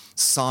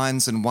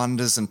signs and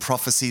wonders and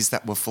prophecies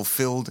that were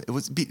fulfilled. It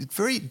was a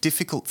very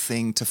difficult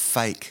thing to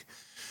fake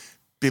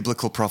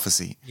biblical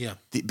prophecy,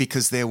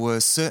 because there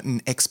were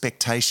certain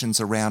expectations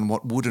around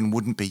what would and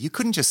wouldn't be. You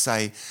couldn't just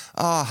say,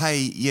 oh,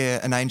 hey, yeah,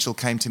 an angel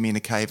came to me in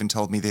a cave and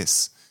told me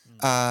this.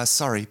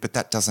 Sorry, but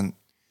that doesn't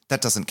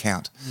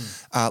count.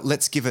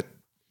 Let's give it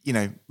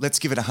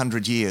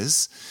 100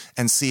 years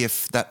and see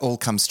if that all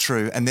comes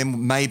true, and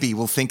then maybe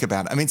we'll think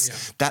about it. I mean,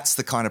 that's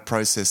the kind of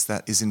process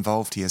that is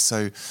involved here.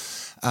 So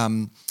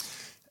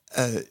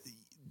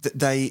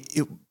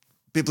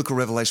biblical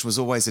revelation was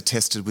always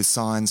attested with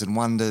signs and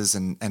wonders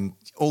and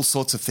all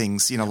sorts of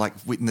things, you know, like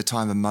in the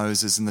time of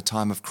Moses, in the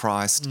time of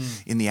Christ,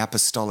 in the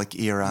apostolic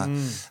era,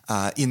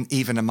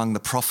 even among the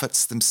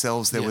prophets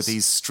themselves, there were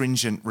these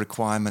stringent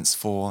requirements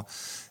for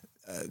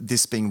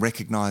this being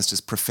recognised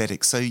as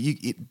prophetic. So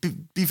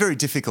it'd be very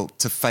difficult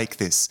to fake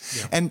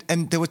this. Yeah.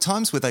 And there were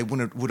times where they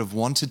would have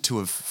wanted to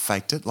have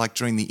faked it, like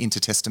during the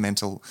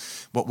intertestamental,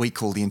 what we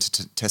call the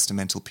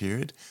intertestamental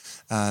period.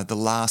 The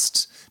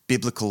last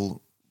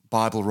biblical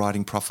Bible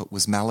writing prophet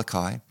was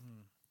Malachi.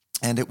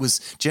 And it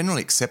was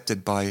generally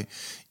accepted by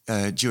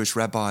Jewish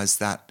rabbis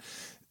that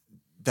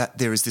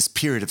there is this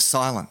period of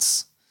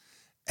silence.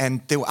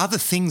 And there were other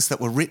things that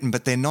were written,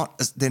 but they're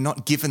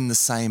not given the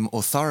same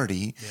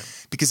authority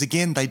because,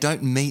 again, they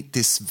don't meet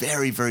this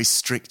very, very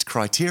strict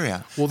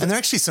criteria. Well, and there are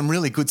actually some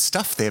really good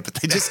stuff there, but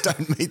they just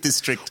don't meet this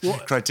strict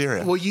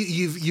criteria. Well,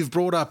 you've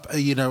brought up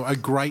a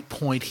great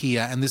point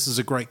here, and this is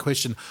a great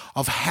question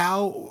of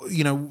how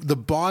the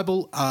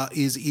Bible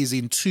is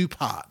in two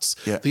parts: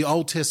 the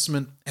Old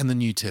Testament and the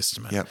New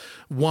Testament. Yep.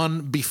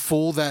 One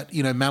before that,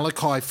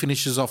 Malachi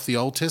finishes off the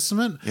Old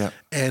Testament,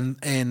 and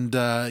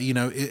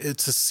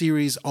it's a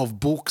series of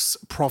books,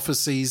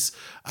 prophecies,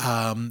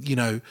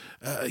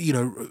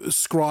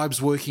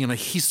 scribes working on a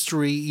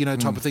history,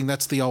 type of thing.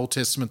 That's the Old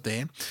Testament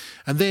there.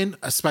 And then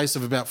a space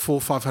of about 400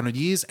 or 500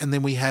 years, and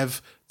then we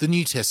have the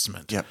New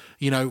Testament,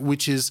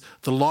 which is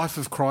the life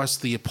of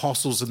Christ, the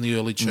apostles and the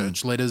early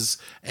church, letters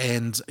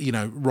and,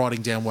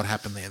 writing down what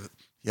happened there.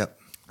 Yep.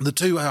 The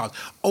two are,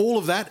 all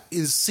of that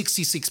is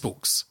 66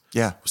 books.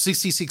 Yeah.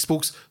 66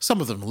 books,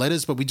 some of them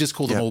letters, but we just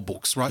call them all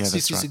books, right? Yeah,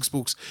 66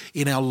 books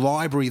in our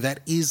library,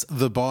 that is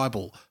the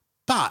Bible.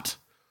 But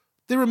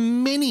there are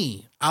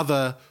many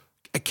other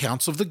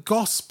accounts of the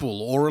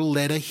gospel, or a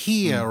letter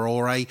here,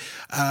 or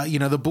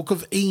the book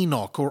of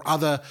Enoch, or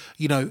other,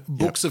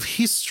 books of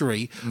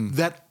history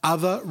that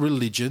other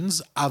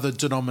religions,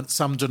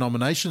 some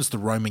denominations, the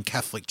Roman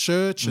Catholic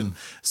Church and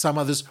some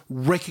others,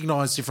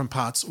 recognise different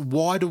parts.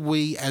 Why do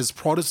we as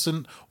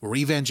Protestant or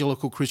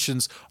evangelical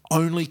Christians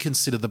only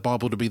consider the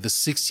Bible to be the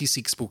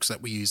 66 books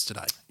that we use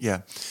today?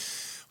 Yeah.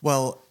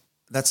 Well,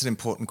 that's an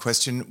important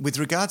question. With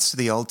regards to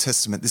the Old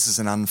Testament, this is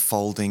an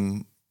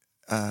unfolding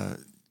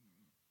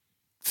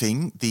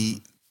thing.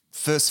 The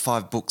first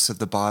 5 books of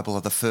the Bible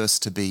are the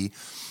first to be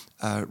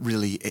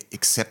really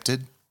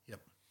accepted. Yep.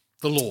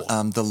 The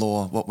law. The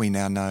law, what we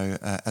now know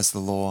as the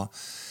law.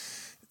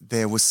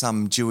 There were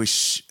some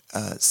Jewish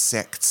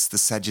sects, the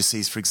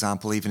Sadducees, for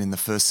example, even in the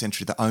first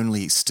century, that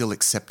only still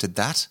accepted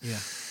that. Yeah.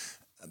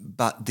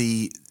 But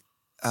the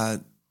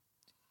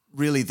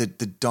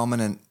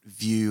dominant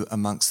view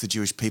amongst the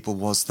Jewish people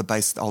was the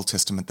base Old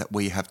Testament that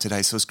we have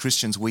today. So as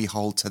Christians, we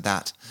hold to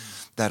that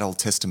Old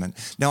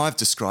Testament. Now, I've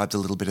described a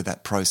little bit of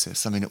that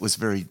process. I mean,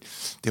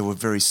 there were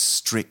very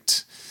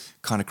strict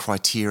kind of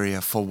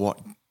criteria for what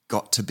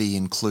got to be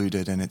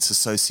included, and its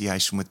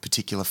association with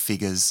particular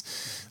figures,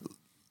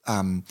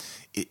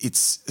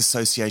 its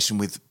association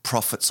with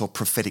prophets or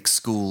prophetic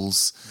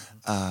schools,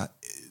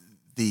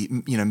 the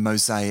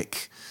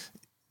Mosaic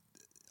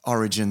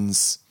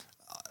origins,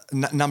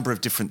 number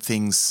of different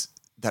things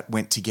that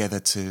went together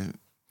to,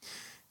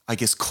 I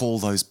guess, call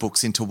those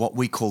books into what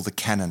we call the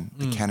canon.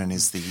 The canon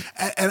is the...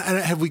 And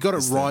have we got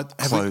it right?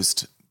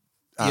 Closed,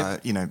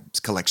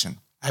 collection.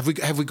 Have we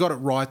got it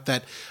right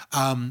that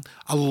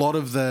a lot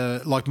of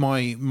the, like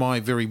my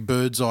very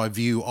bird's eye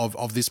view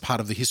of this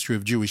part of the history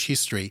of Jewish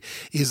history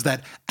is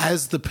that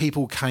as the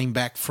people came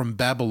back from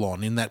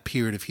Babylon in that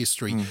period of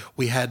history,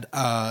 we had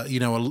a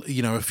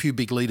few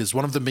big leaders.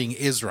 One of them being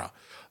Ezra,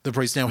 the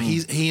priest. Now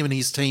he and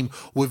his team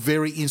were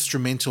very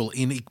instrumental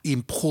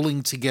in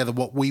pulling together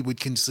what we would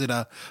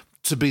consider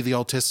to be the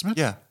Old Testament.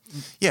 Yeah.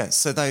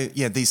 So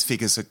these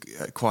figures are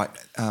quite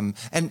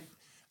and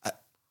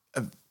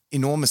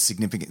enormous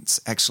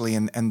significance actually,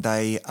 and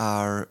they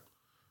are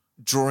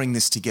drawing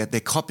this together. They're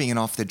copying it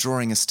off. They're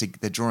drawing it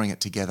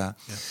together.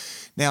 Yeah.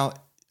 Now,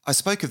 I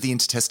spoke of the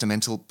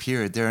intertestamental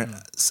period. There are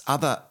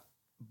other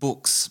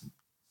books,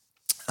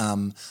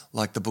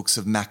 like the books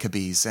of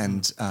Maccabees,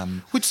 and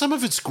which some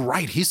of it's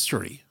great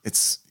history.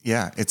 It's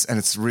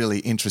really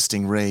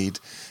interesting read.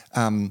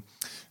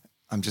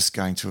 I'm just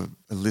going to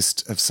a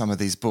list of some of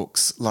these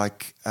books,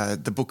 like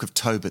the Book of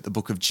Tobit, the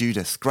Book of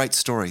Judith. Great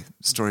story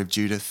of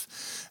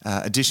Judith.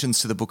 Additions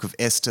to the Book of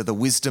Esther, the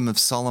Wisdom of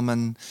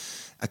Solomon,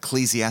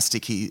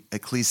 Ecclesiasticus,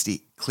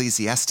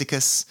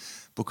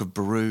 Book of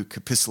Baruch,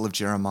 Epistle of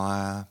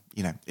Jeremiah.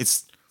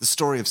 It's the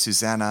story of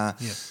Susanna,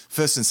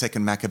 First and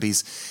Second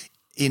Maccabees.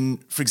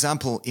 For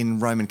example, in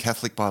Roman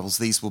Catholic Bibles,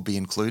 these will be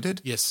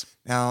included. Yes.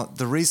 Now,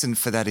 the reason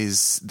for that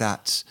is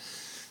that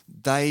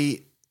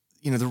the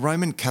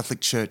Roman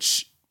Catholic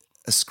Church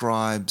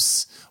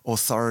ascribes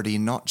authority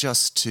not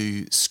just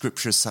to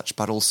Scripture as such,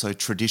 but also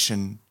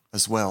tradition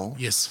as well.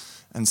 Yes.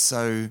 And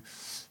so,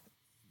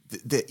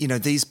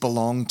 these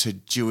belong to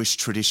Jewish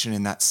tradition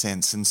in that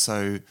sense. And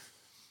so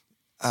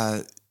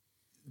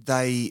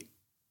they,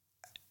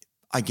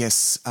 I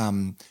guess,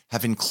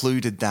 have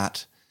included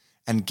that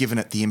and given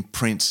it the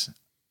imprint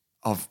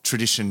of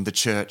tradition, the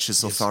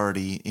church's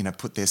authority,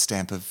 put their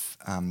stamp of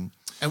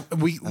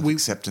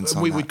acceptance on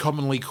that. We would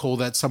commonly call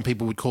that, some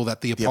people would call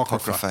that the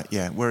Apocrypha.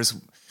 Yeah.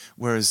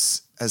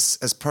 Whereas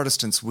as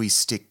Protestants, we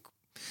stick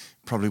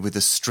probably with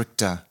the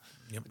stricter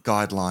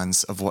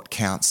guidelines of what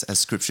counts as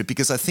Scripture,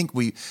 because I think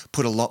we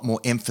put a lot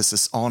more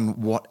emphasis on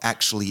what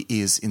actually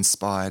is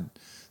inspired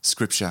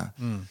Scripture.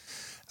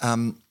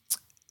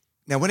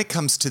 Now, when it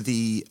comes to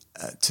the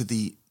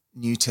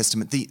New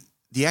Testament,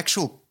 the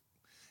actual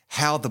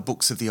how the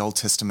books of the Old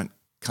Testament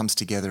comes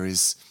together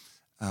is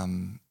a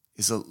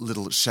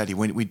little shady.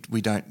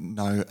 We don't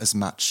know as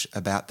much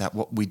about that.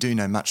 What we do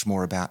know much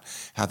more about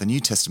how the New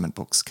Testament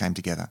books came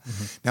together.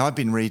 Now, I've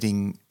been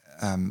reading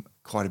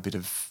quite a bit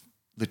of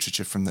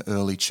literature from the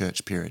early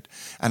church period,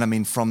 and I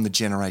mean from the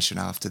generation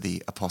after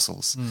the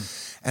apostles.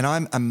 And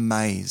I'm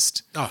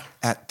amazed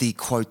at the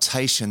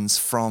quotations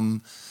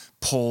from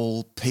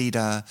Paul,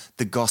 Peter,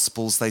 the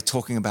Gospels. They're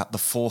talking about the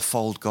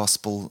fourfold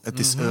gospel at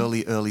this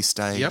early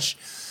stage.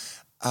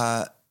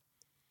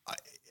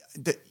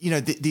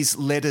 These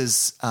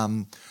letters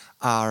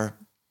are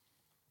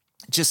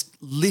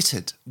just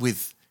littered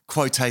with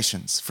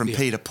quotations from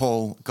Peter,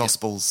 Paul,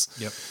 Gospels.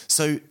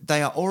 So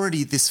they are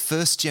already, this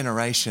first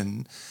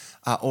generation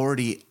are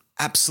already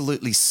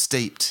absolutely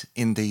steeped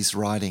in these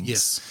writings.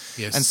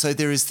 Yes. And so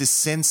there is this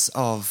sense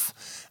of,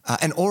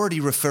 and already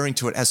referring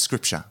to it as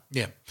Scripture.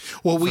 Yeah.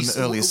 Well,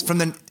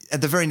 at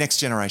the very next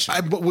generation.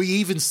 But we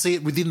even see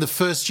it within the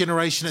first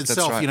generation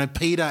itself. That's right.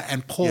 Peter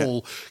and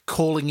Paul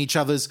calling each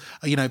other's,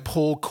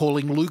 Paul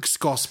calling Luke's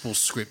gospel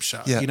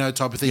Scripture,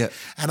 type of thing.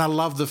 And I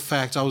love the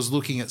fact, I was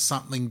looking at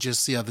something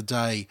just the other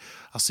day.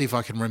 I'll see if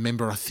I can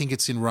remember. I think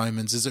it's in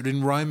Romans. Is it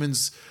in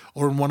Romans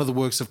or in one of the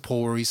works of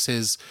Paul where he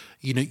says,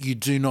 you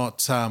do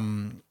not,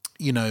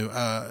 you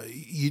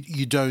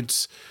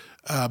don't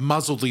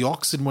muzzle the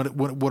ox in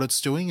what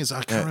it's doing is,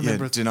 I can't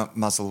remember. Do not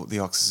muzzle the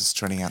ox as it's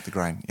treading out the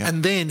grain. Yeah.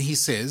 And then he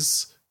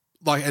says,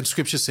 and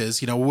Scripture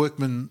says, a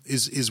workman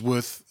is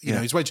worth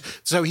his wage.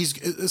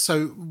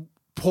 So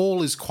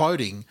Paul is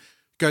quoting,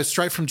 goes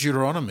straight from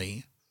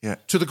Deuteronomy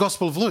to the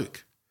Gospel of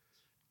Luke,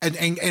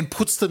 and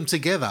puts them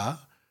together.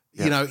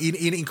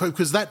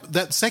 Because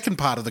that second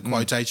part of the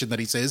quotation that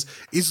he says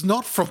is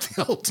not from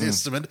the Old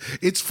Testament;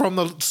 it's from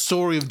the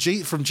story of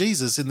from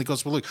Jesus in the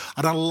Gospel of Luke.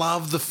 And I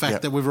love the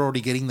fact that we're already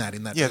getting that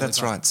in that. Yeah,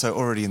 that's right. So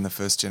already in the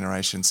first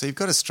generation, so you've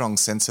got a strong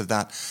sense of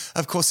that.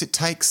 Of course, it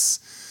takes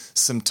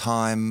some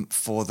time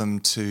for them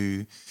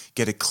to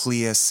get a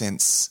clear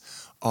sense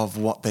of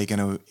what they're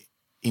going to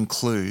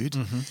include,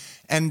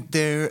 and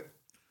there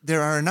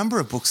are a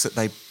number of books that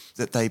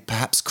they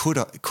perhaps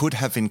could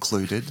have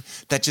included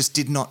that just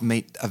did not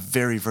meet a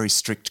very, very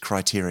strict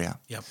criteria.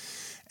 Yep.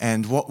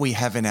 And what we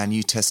have in our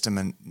New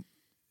Testament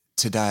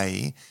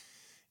today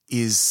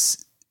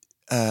is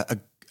a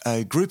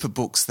group of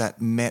books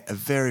that met a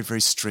very, very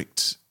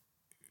strict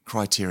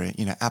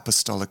criteria,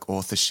 apostolic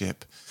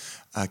authorship,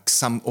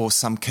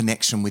 some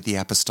connection with the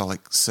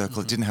apostolic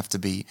circle. It didn't have to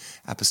be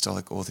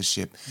apostolic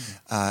authorship,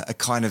 a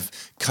kind of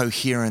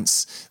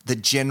coherence, the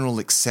general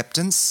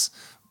acceptance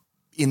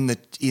in the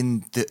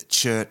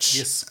church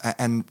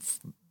and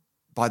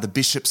by the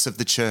bishops of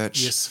the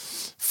church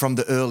from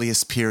the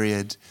earliest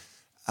period,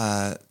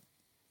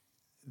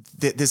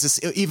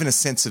 there's even a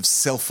sense of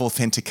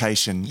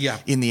self-authentication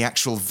in the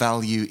actual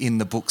value in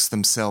the books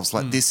themselves.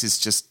 Like this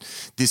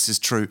is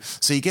true.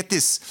 So you get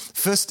this,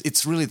 first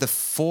it's really the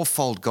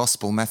fourfold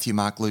gospel, Matthew,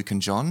 Mark, Luke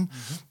and John.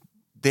 Mm-hmm.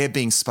 They're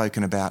being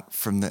spoken about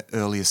from the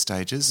earlier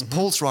stages. Mm-hmm.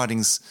 Paul's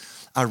writings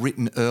are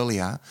written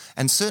earlier,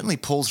 and certainly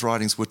Paul's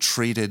writings were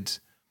treated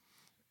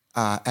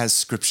as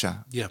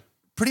scripture. Yeah.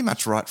 Pretty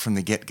much right from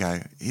the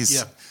get-go.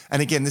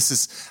 And again, this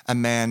is a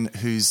man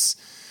whose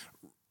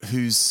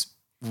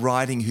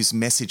writing, whose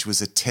message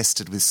was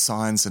attested with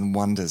signs and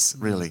wonders,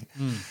 really,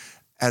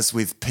 as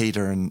with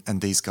Peter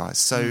and these guys.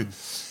 So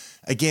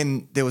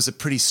again, there was a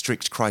pretty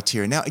strict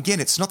criteria. Now, again,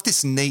 it's not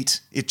this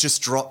neat, it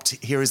just dropped,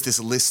 here is this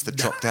list that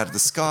dropped out of the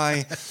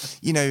sky.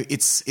 You know,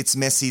 it's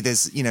messy.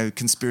 There's, you know,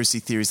 conspiracy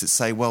theories that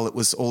say, well, it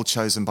was all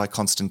chosen by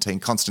Constantine.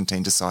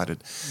 Constantine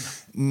decided.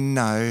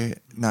 No,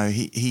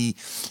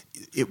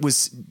 it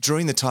was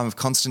during the time of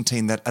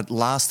Constantine that at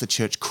last the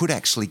church could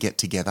actually get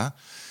together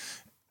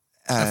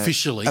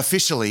officially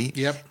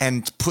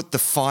and put the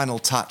final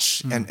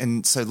touch.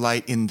 And so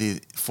late in the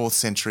 4th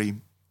century,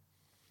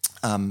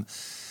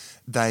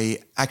 they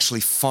actually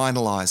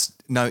finalised,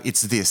 no,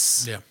 it's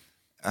this.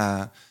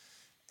 Yeah.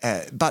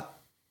 But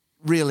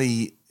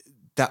really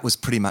that was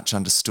pretty much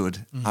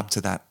understood up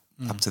to that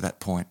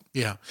point.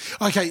 Yeah.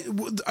 Okay.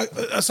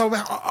 So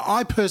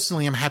I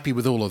personally am happy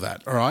with all of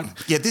that. All right.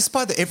 Yeah.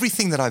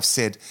 Everything that I've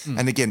said,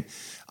 and again,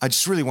 I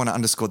just really want to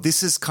underscore,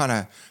 this is kind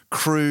of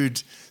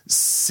crude,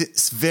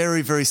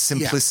 very, very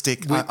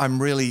simplistic. Yeah.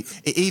 I'm really,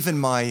 even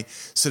my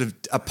sort of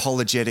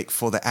apologetic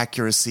for the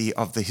accuracy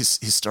of the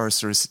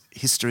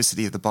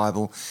historicity of the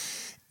Bible,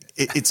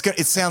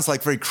 it sounds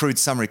like very crude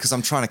summary because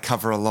I'm trying to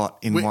cover a lot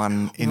in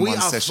one session. We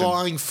are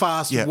flying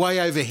fast,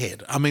 way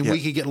overhead. I mean, we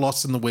could get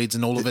lost in the weeds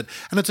and all of it,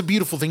 and it's a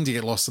beautiful thing to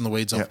get lost in the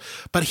weeds of.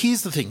 But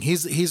here's the thing.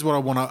 Here's what I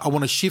want to. I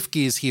want to shift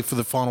gears here for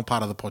the final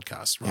part of the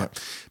podcast, right?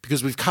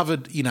 Because we've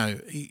covered, you know,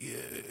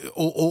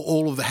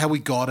 all of how we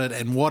got it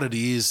and what it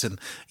is, and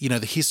you know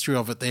the history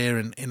of it there,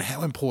 and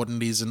how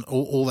important it is, and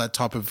all that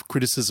type of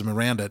criticism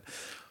around it.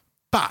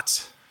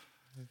 But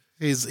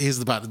Here's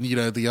the button, you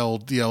know, the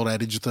old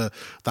adage, the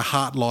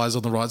heart lies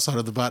on the right side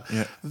of the butt.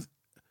 Yeah.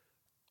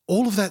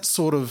 All of that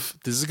sort of,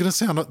 this is going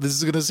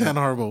to sound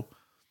horrible.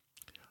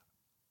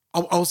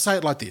 I'll say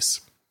it like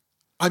this.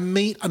 I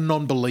meet a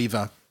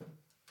non-believer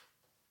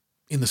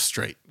in the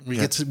street. We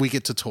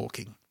get to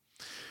talking.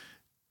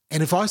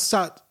 And if I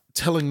start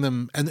telling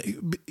them,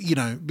 and you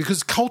know,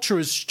 because culture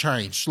has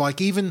changed,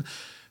 like even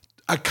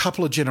a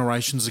couple of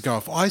generations ago,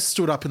 if I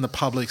stood up in the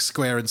public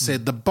square and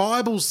said, the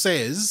Bible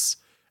says,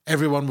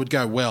 everyone would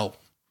go, well,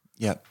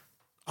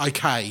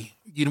 okay,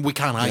 you know, we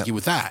can't argue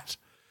with that.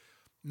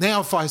 Now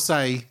if I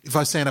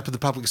stand up in the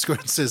public square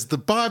and says, the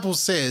Bible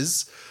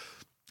says,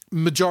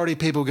 majority of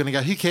people are going to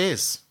go, who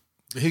cares?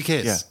 Who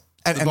cares? Yeah.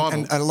 And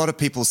a lot of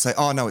people say,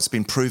 oh, no, it's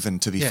been proven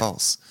to be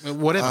false.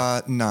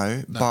 Whatever.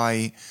 No,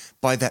 by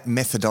that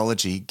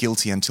methodology,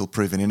 guilty until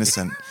proven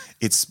innocent,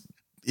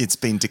 it's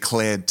been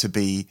declared to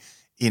be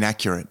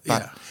inaccurate.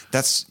 But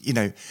that's, you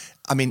know,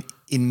 I mean,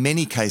 in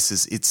many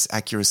cases, its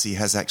accuracy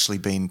has actually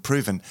been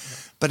proven.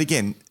 But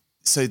again,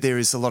 so there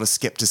is a lot of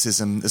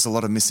skepticism. There's a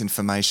lot of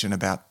misinformation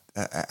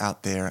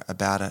out there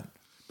about it.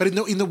 But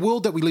in the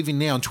world that we live in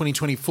now, in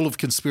 2020, full of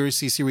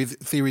conspiracy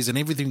theories and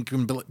everything, you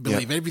can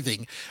believe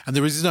everything, and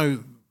there is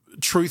no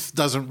truth.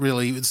 Doesn't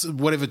really, it's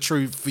whatever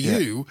true for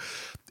you.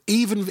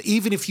 Even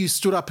if you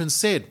stood up and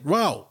said,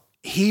 well,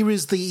 here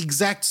is the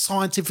exact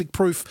scientific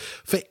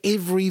proof for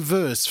every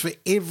verse, for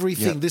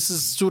everything. Yep. This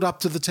has stood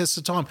up to the test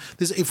of time.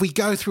 If we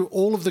go through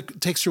all of the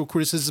textual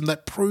criticism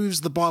that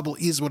proves the Bible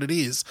is what it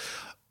is,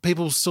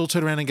 people still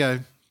turn around and go,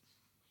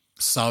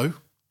 so?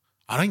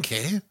 I don't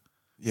care.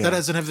 Yeah. That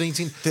doesn't have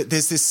anything.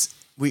 There's this.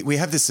 We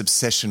have this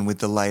obsession with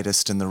the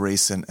latest and the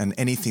recent and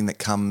anything that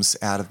comes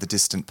out of the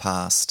distant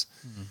past.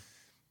 Mm-hmm.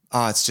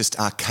 Oh, it's just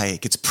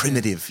archaic. It's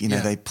primitive. You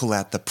know, they pull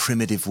out the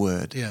primitive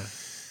word. Yeah.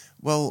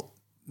 Well,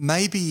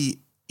 maybe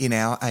in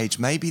our age,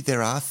 maybe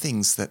there are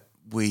things that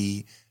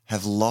we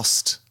have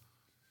lost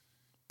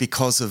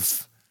because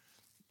of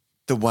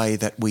the way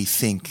that we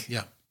think.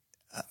 Yeah.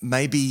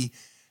 Maybe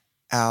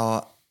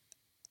our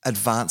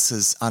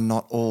advances are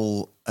not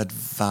all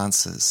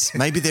advances.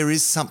 Maybe there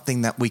is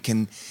something that we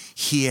can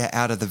hear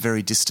out of the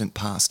very distant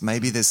past.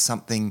 Maybe there's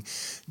something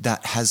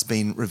that has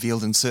been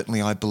revealed, and certainly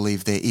I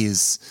believe there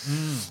is.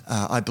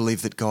 I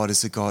believe that God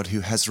is a God who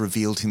has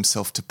revealed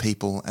himself to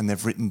people, and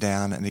they've written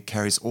down, and it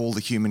carries all the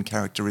human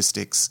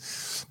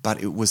characteristics,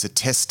 but it was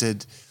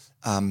attested,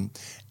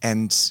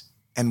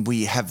 and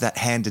we have that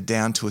handed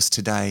down to us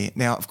today.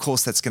 Now, of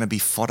course, that's going to be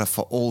fodder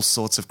for all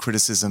sorts of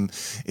criticism.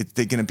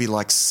 They're going to be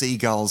like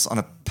seagulls on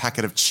a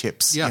packet of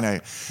chips, you know.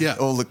 Yeah.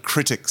 All the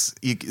critics,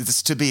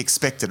 it's to be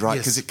expected, right?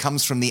 Because it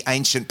comes from the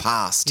ancient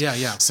past. Yeah,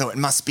 yeah. So it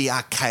must be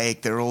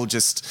archaic. They're all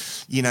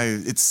just, you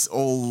know, it's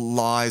all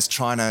lies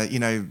trying to, you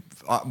know,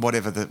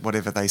 whatever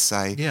they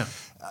say. Yeah.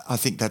 I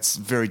think that's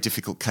a very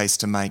difficult case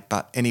to make.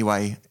 But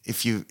anyway,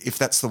 if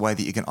that's the way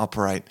that you can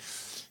operate,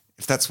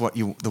 if that's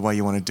the way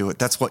you want to do it,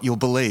 that's what you'll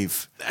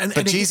believe.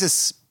 But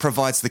Jesus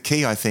provides the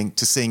key, I think,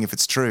 to seeing if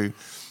it's true.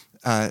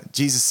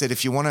 Jesus said,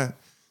 if you want to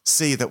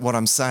see that what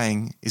I'm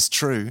saying is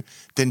true,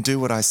 then do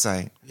what I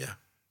say.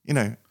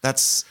 Yeah.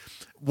 That's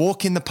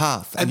walk in the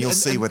path and you'll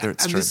see whether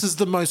it's true. And this is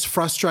the most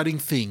frustrating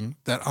thing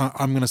that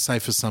I'm going to say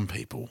for some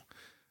people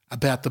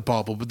about the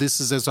Bible. But this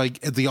is,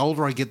 the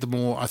older I get, the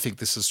more I think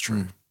this is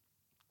true.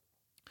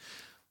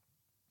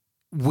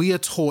 We are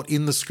taught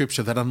in the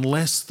scripture that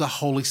unless the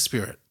Holy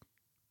Spirit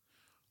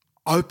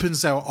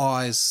opens our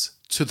eyes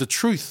to the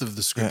truth of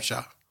the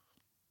scripture,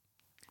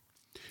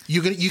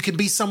 you can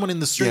be someone in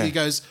the street who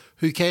goes,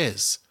 who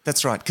cares?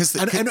 That's right.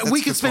 And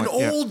we could spend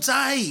all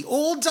day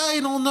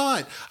and all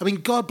night. I mean,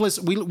 God bless,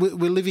 we're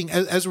living,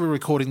 as we're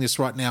recording this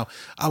right now,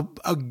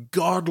 a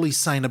godly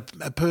saint,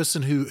 a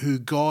person who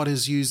God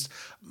has used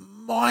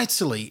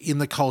mightily in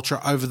the culture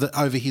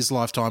over his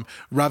lifetime,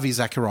 Ravi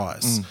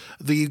Zacharias,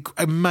 the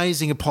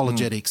amazing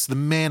apologetics, the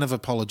man of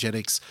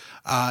apologetics,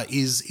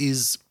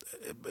 is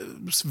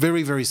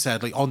very, very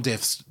sadly on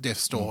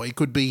death's door. It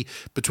could be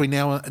between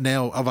now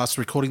of us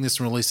recording this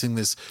and releasing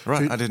this.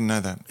 Right, I didn't know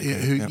that.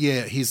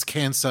 His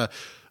cancer,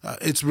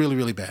 it's really,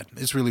 really bad.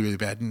 It's really, really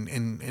bad.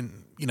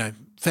 And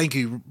thank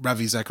you,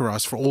 Ravi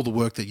Zacharias, for all the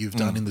work that you've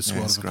done in this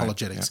world of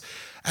apologetics. Yeah.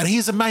 And he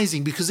is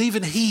amazing because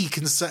even he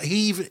can say,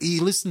 he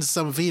listens to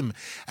some of him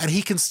and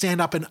he can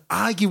stand up and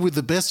argue with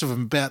the best of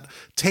them about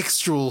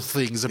textual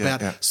things,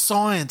 about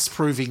science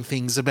proving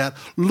things, about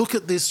look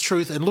at this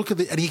truth and look at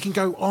it, and he can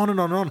go on and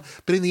on and on.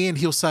 But in the end,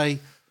 he'll say,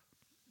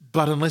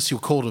 but unless you're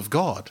called of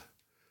God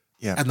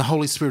and the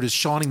Holy Spirit is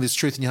shining this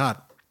truth in your heart,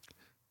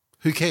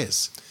 who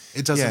cares?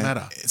 It doesn't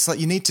matter. It's like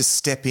you need to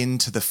step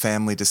into the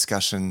family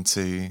discussion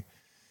to,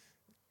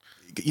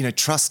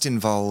 trust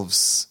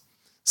involves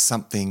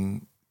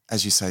something,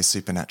 as you say,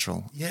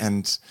 supernatural. Yeah.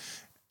 And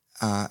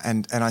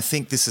I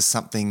think this is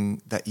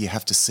something that you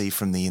have to see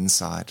from the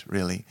inside,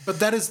 really. But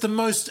that is the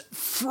most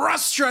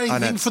frustrating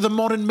thing for the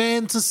modern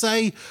man to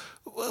say.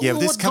 Yeah,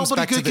 this comes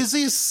back to is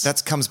this?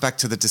 That comes back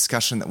to the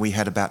discussion that we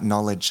had about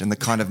knowledge and the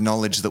kind of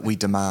knowledge that we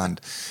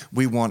demand.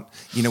 We want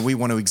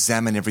to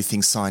examine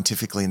everything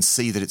scientifically and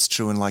see that it's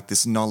true, and like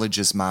this knowledge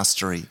is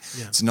mastery.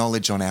 Yeah. It's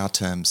knowledge on our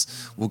terms.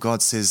 Well,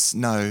 God says,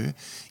 no,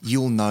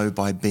 you'll know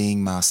by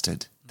being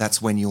mastered.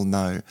 That's when you'll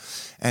know.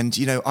 And,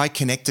 I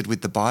connected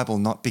with the Bible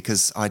not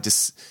because I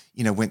just,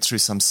 went through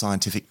some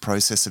scientific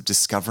process of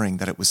discovering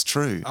that it was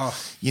true. Oh.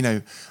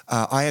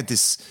 I had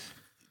this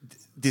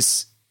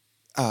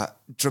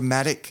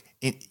dramatic,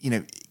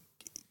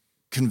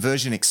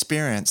 conversion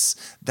experience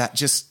that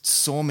just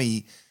saw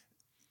me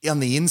on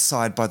the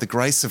inside by the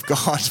grace of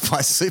God,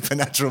 by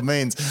supernatural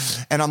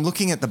means. And I'm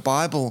looking at the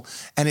Bible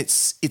and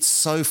it's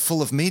so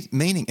full of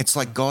meaning. It's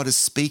like God is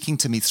speaking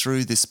to me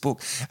through this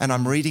book, and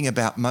I'm reading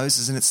about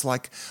Moses and it's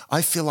like,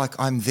 I feel like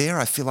I'm there.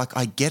 I feel like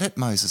I get it,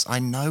 Moses. I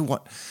know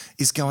what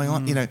is going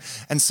on,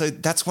 And so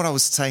that's what I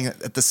was saying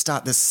at the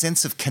start, this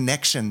sense of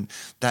connection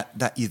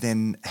that you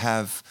then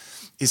have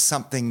is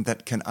something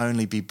that can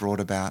only be brought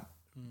about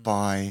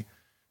by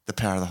the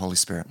power of the Holy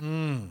Spirit.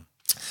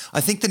 I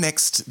think the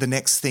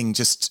next thing,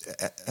 just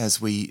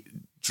as we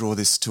draw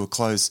this to a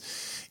close,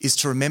 is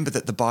to remember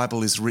that the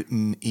Bible is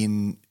written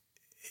in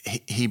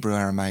Hebrew,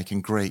 Aramaic,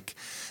 and Greek.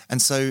 And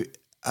so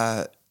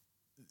the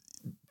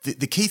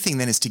key thing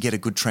then is to get a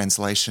good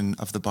translation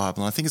of the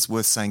Bible. And I think it's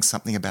worth saying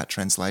something about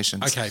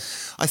translations. Okay.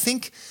 I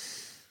think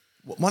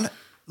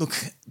look,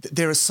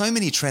 there are so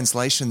many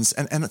translations,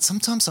 and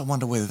sometimes I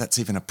wonder whether that's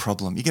even a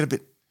problem. You get a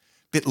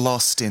bit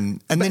lost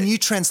in, and then new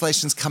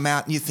translations come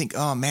out and you think,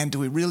 oh man, do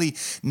we really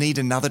need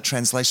another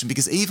translation?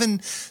 Because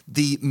even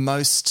the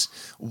most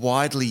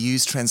widely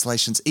used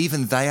translations,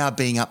 even they are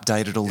being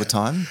updated all the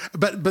time.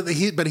 But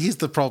here's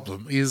the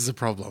problem.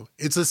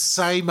 It's the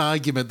same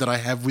argument that I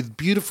have with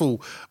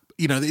beautiful.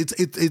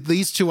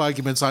 These two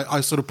arguments,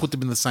 I sort of put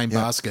them in the same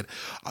basket.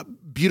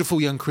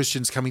 Beautiful young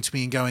Christians coming to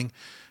me and going,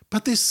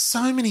 but there's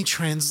so many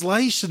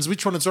translations.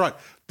 Which one is right?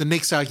 The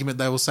next argument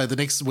they will say, the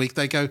next week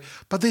they go,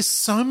 but there's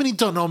so many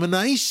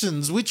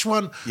denominations. Which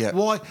one? Yeah.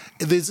 Why?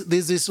 There's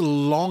this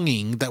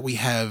longing that we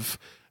have,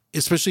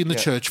 especially in the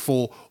church,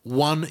 for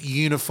one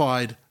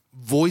unified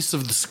voice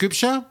of the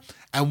scripture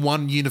and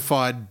one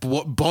unified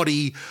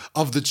body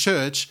of the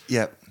church.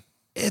 Yeah.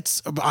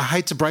 I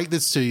hate to break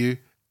this to you,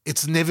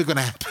 it's never going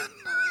to happen.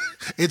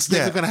 It's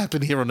never going to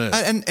happen here on earth.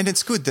 And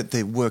it's good that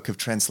the work of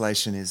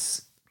translation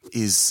is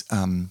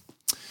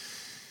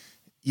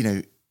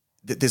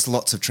there's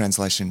lots of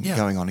translation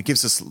going on. It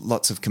gives us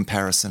lots of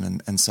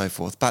comparison and so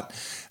forth. But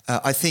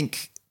I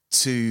think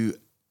to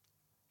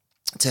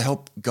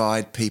help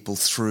guide people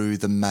through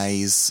the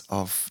maze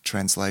of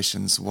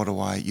translations, what do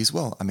I use?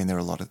 Well, I mean, there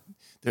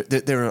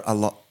are a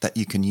lot that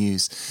you can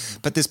use,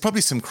 but there's probably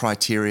some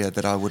criteria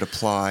that I would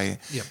apply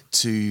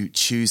to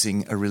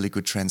choosing a really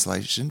good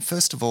translation.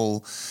 First of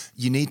all,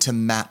 you need to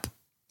map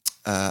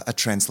a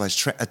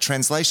translation. A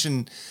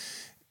translation,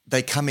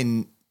 they come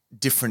in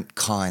different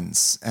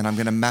kinds, and I'm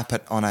going to map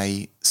it on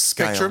a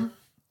scale. Spectrum?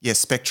 Yeah,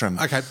 spectrum.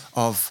 Okay.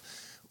 Of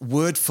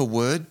word for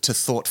word to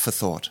thought for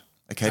thought.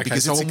 Okay,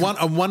 because so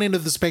on one end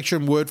of the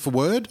spectrum, word for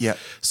word. Yeah.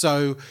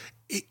 So,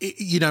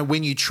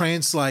 when you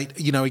translate,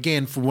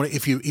 again,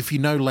 if you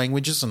know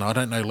languages, and I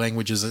don't know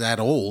languages at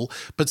all,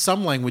 but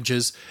some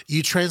languages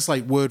you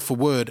translate word for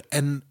word,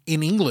 and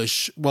in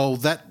English, well,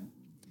 that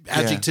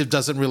adjective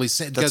doesn't really.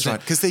 That's right,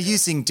 because they're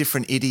using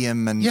different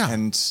idiom and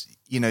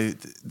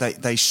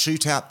they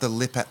shoot out the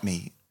lip at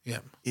me. Yeah,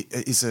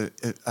 it is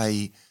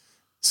a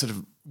sort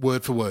of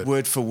word for word.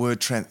 Word for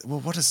word. Well,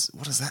 what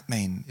does that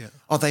mean? Yeah.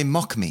 Oh, they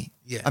mock me.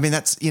 Yeah. I mean,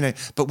 that's,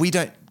 but we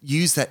don't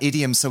use that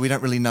idiom, so we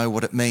don't really know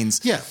what it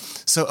means. Yeah.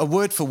 So a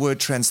word for word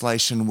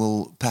translation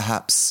will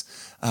perhaps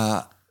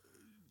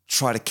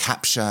try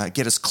to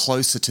get us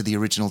closer to the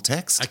original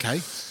text.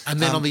 Okay. And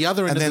then on the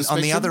other end of the spectrum?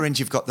 On the other end,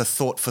 you've got the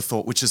thought for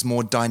thought, which is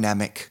more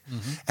dynamic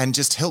and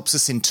just helps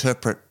us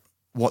interpret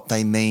what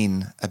they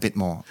mean a bit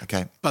more.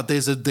 Okay. But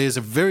there's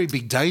a very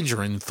big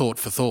danger in thought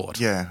for thought.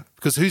 Yeah.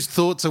 Because whose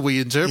thoughts are we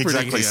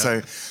interpreting Exactly.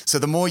 here? So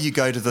the more you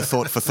go to the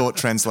thought for thought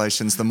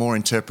translations, the more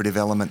interpretive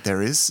element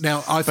there is.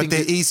 Now, but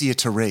they're easier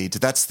to read.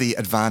 That's the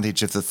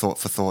advantage of the thought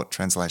for thought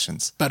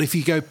translations. But if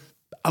you go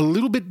a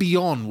little bit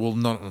beyond, well,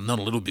 not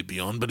a little bit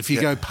beyond, but if you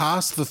go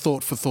past the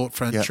thought for thought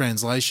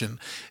translation,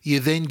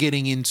 you're then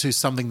getting into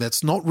something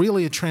that's not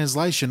really a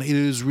translation. It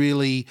is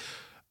really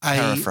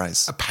a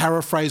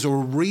paraphrase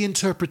or a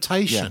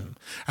reinterpretation. Yeah.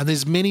 And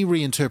there's many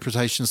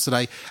reinterpretations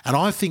today. And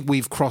I think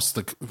we've crossed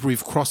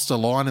a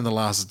line in the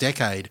last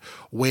decade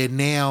where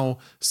now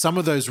some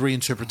of those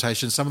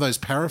reinterpretations, some of those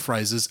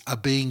paraphrases are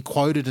being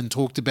quoted and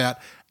talked about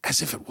as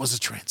if it was a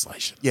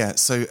translation. Yeah,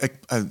 so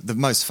the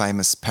most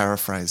famous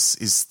paraphrase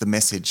is The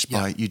Message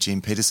by Eugene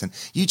Peterson.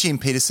 Eugene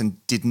Peterson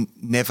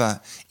never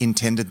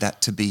intended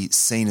that to be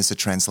seen as a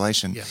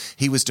translation. Yeah.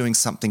 He was doing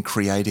something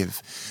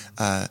creative,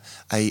 a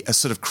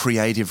sort of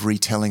creative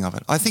retelling of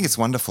it. I think it's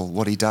wonderful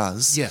what he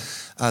does. Yeah.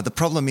 The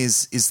problem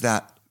is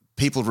that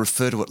people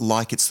refer to it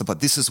like it's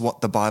this is what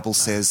the Bible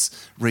says,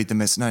 read the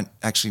message. No,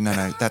 actually,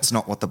 no, that's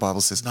not what the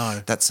Bible says.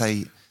 No. That's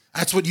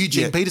what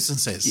Eugene Peterson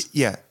says.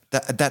 Yeah.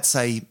 That's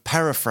a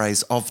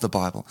paraphrase of the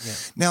Bible. Yeah.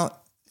 Now,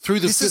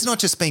 this is not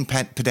just being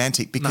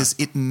pedantic because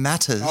it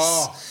matters.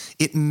 Oh.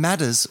 It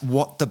matters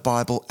what the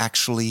Bible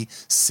actually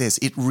says.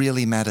 It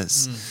really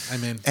matters.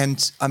 Amen.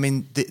 And I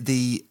mean,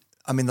 the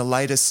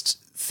latest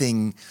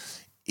thing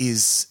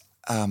is,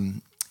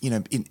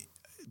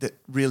 that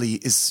really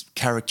is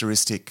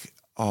characteristic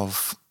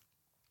of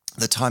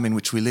the time in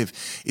which we live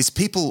is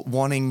people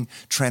wanting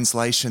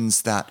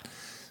translations that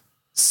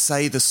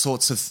say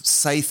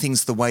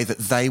things the way that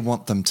they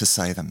want them to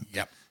say them.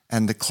 Yep.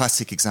 And the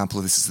classic example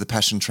of this is the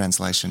Passion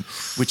Translation,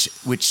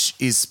 which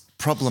is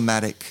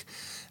problematic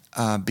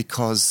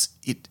because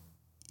it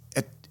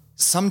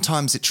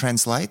sometimes it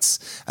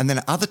translates, and then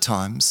at other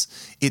times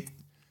it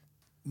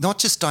not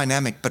just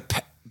dynamic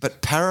but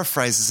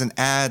paraphrases and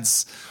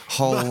adds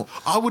whole lines.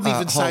 I wouldn't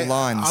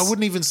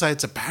even say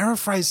it's a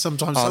paraphrase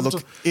sometimes.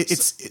 Look,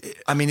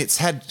 it's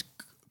had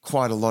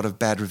quite a lot of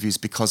bad reviews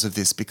because of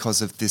this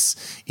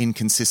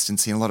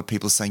inconsistency, and a lot of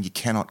people are saying you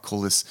cannot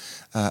call this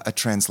a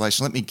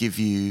translation. Let me give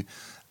you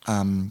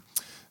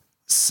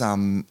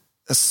some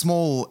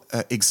small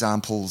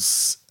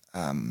examples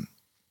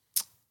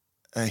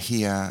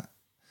here.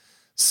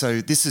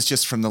 So this is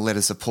just from the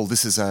letters of Paul.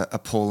 This is a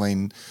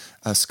Pauline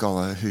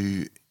scholar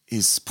who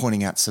is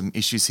pointing out some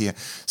issues here.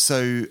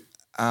 So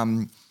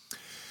in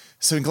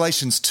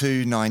Galatians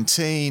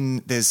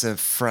 2:19, there's a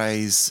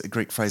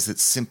Greek phrase that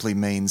simply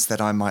means that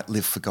I might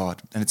live for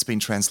God, and it's been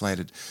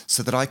translated,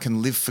 so that I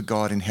can live for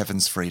God in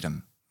heaven's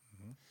freedom.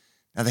 Mm-hmm.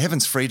 Now, the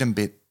heaven's freedom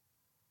bit,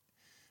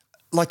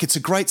 it's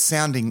a great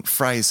sounding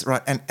phrase,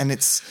 right? And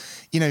it's,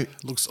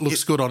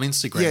 looks good on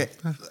Instagram. Yeah,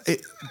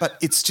 but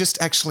it's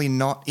just actually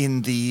not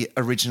in the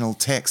original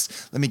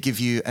text. Let me give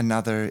you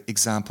another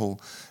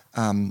example.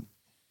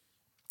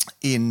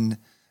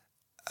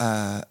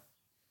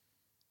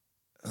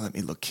 Let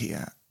me look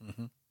here.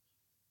 Mm-hmm.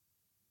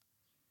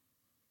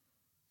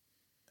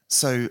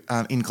 So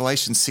in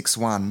Galatians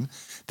 6:1,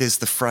 there's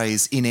the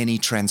phrase, in any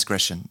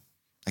transgression.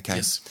 Okay.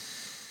 Yes.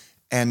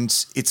 And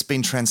it's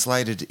been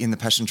translated in the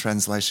Passion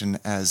Translation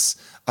as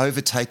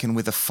overtaken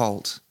with a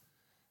fault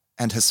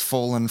and has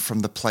fallen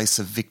from the place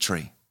of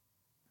victory.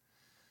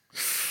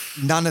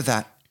 None of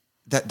none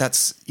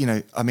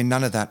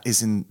of that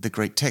is in the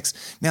Greek text.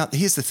 Now,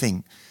 here's the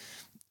thing.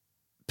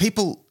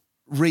 People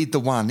read the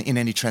one, in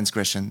any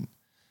transgression,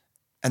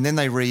 and then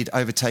they read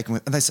overtaken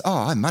with, and they say,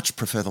 I much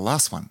prefer the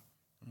last one.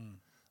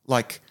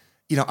 I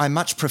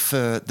much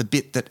prefer the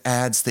bit that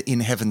adds the in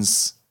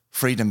heaven's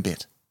freedom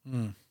bit.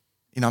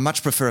 I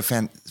much prefer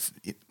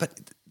but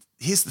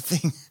here's the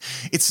thing.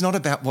 It's not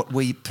about what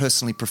we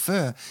personally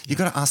prefer. You've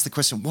got to ask the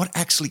question, what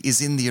actually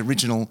is in the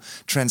original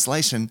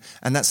translation?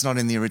 And that's not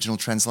in the original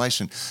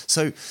translation.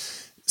 So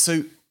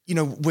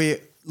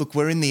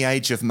we're in the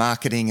age of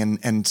marketing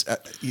and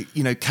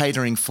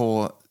catering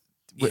for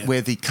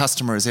where the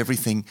customer is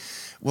everything.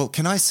 Well,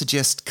 can I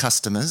suggest,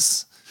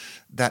 customers,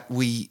 that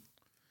we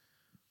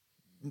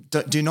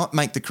do not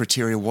make the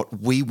criteria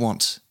what we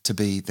want to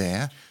be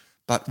there,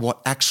 but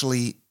what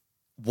actually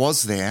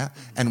was there,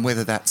 and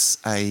whether that's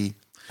a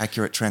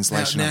accurate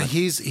translation. Now of it.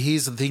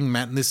 here's the thing,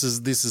 Matt, and this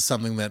is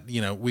something that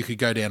we could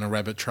go down a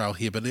rabbit trail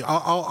here, but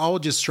I'll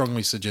just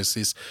strongly suggest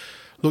this.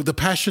 Look, the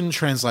Passion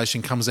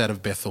Translation comes out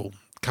of Bethel,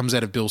 comes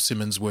out of Bill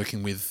Simmons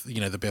working with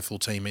the Bethel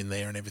team in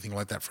there and everything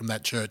like that from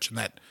that church and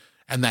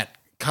that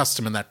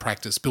custom and that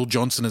practice. Bill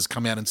Johnson has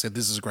come out and said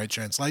this is a great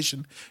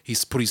translation.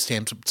 He's put his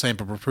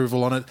stamp of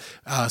approval on it.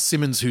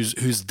 Simmons,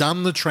 who's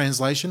done the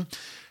translation,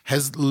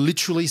 has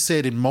literally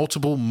said in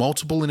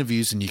multiple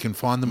interviews, and you can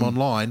find them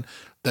online,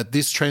 that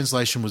this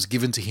translation was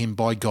given to him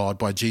by God,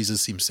 by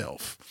Jesus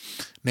himself.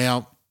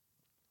 Now,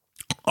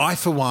 I,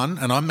 for one,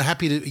 and I'm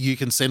happy that you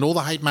can send all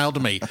the hate mail to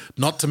me,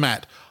 not to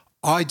Matt.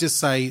 I just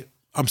say,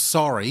 I'm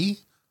sorry,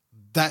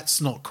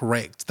 that's not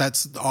correct.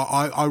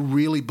 I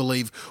really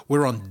believe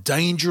we're on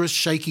dangerous,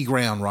 shaky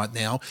ground right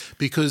now,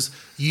 because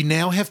you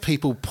now have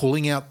people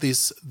pulling out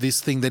this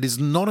thing that is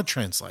not a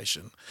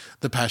translation,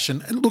 the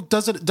Passion. And look,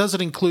 does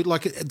it include,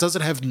 does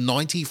it have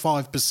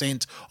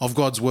 95% of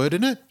God's word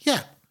in it? Yeah.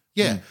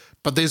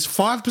 But there's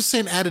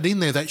 5% added in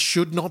there that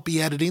should not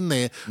be added in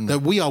there,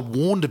 that we are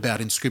warned about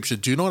in Scripture.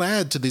 Do not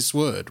add to this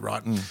word,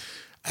 right?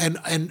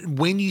 And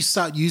when you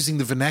start using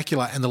the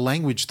vernacular and the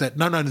language that,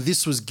 no,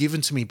 this was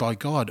given to me by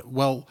God,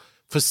 well,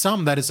 for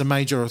some that is a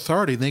major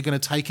authority, and they're going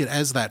to take it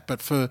as that.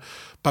 But for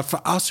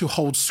us who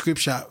hold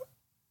Scripture,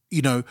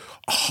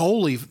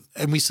 holy,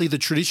 and we see the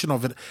tradition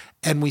of it,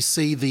 and we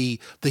see the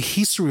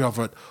history of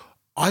it,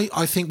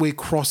 I think we're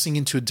crossing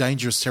into a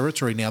dangerous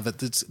territory now that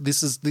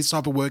this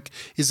type of work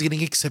is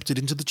getting accepted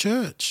into the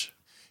church.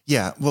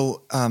 Yeah,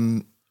 well,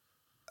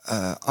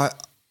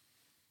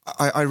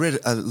 I read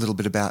a little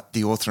bit about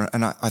the author,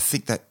 and I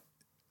think that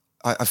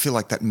I feel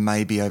like that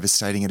may be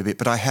overstating it a bit,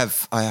 but I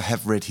have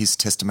read his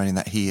testimony in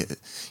that he,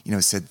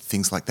 said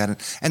things like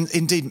that, and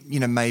indeed,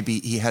 maybe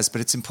he has, but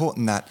it's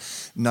important that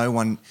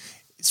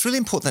it's really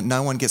important that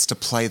no one gets to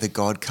play the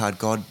God card.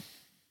 God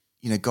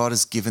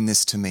has given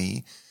this to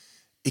me.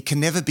 It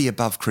can never be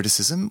above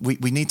criticism.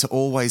 We need to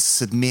always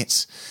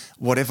submit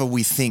whatever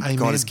we think Amen.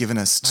 God has given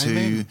us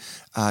to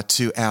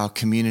our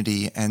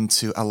community, and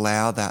to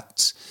allow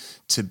that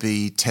to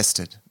be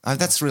tested.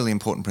 That's a really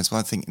important principle.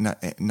 I think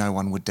no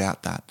one would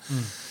doubt that.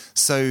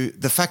 So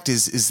the fact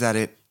is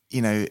that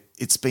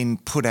it's been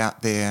put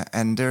out there,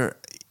 and there,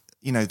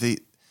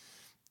 the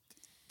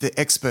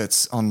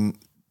experts on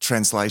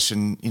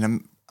translation,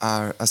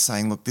 are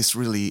saying, look, this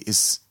really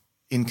is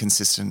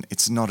inconsistent.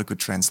 It's not a good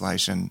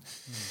translation.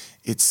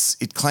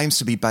 It claims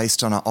to be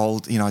based on an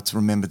old, to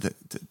remember that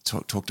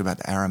talked about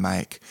the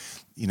Aramaic,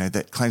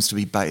 that claims to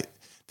be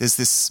there's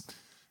this,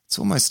 it's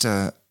almost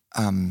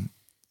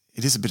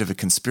it is a bit of a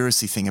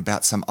conspiracy thing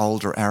about some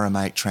older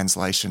Aramaic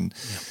translation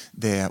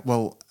there.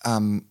 Well,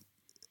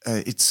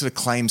 it sort of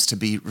claims to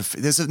be,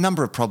 there's a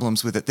number of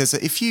problems with it. There's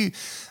an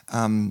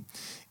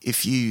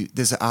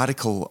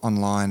article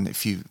online,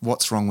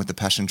 what's wrong with the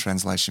Passion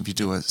Translation, if you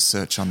do a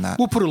search on that.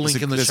 We'll put a link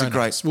in the show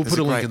notes. There's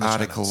a great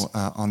article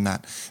on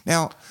that.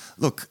 Now,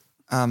 look,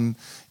 I've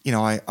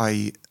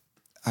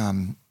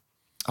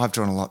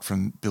drawn a lot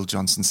from Bill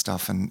Johnson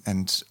stuff,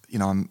 and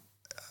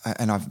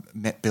I've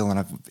met Bill, and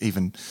I've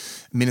even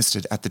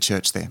ministered at the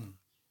church there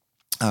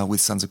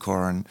with Sons of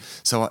Korah, and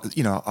so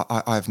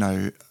I have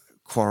no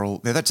quarrel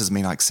there. That doesn't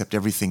mean I accept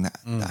everything that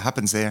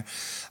happens there,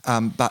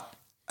 but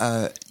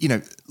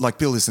like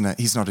Bill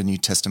he's not a New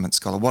Testament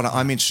scholar. What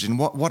I'm interested in,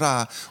 what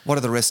are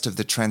the rest of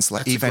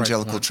the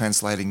evangelical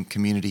translating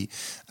community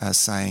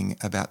saying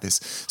about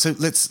this? So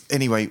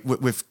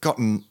we've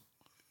gotten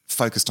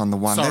focused on the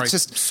one.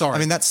 Sorry. I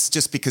mean, that's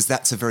just because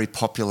that's a very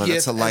popular,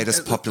 that's the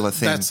latest popular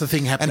thing. That's the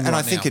thing happening and right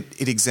I think now.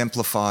 it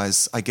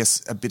exemplifies, I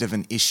guess, a bit of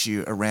an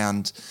issue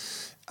around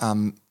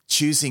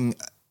choosing.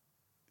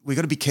 We've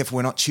got to be careful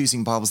we're not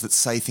choosing Bibles that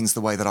say things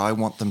the way that I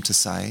want them to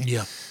say.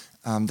 Yeah.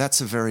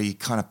 That's a very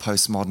kind of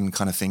postmodern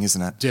kind of thing,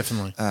 isn't it?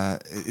 Definitely.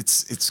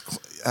 It's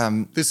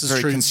this is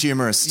very true.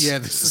 consumerist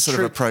this is sort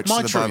true. of approach my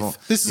to the truth. Bible.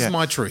 This is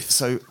my truth.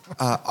 So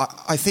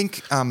I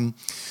think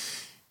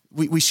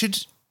we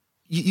should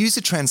use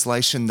a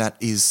translation that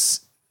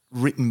is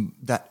written,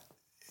 that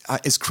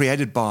is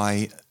created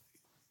by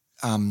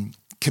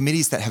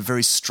committees that have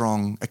very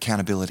strong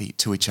accountability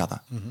to each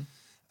other.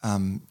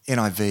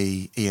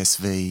 NIV,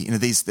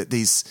 ESV,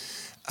 these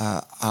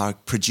are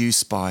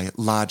produced by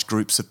large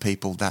groups of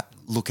people that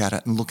look at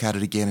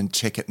it again and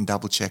check it and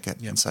double check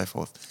it and so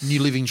forth. New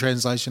Living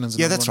Translation as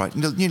well. Yeah, that's right.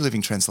 New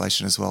Living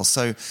Translation as well.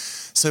 So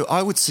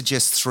I would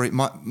suggest three.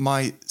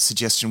 My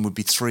suggestion would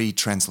be three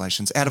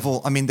translations. Out of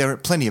all, I mean, there are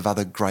plenty of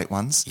other great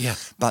ones. Yeah.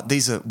 But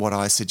these are what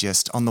I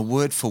suggest. On the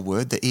word for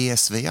word, the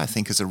ESV, I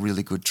think, is a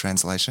really good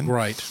translation.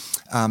 Great.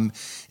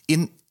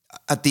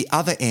 At the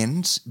other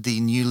end, the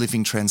New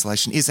Living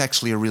Translation is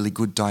actually a really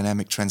good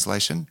dynamic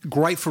translation.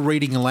 Great for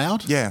reading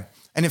aloud. Yeah.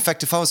 And in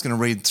fact, if I was going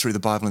to read through the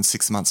Bible in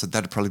 6 months,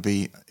 that'd probably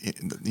be,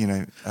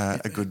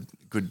 a good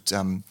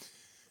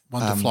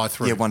one to fly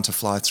through. Yeah, one to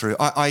fly through.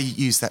 I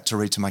use that to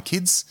read to my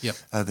kids. Yep.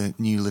 The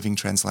New Living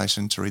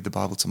Translation, to read the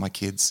Bible to my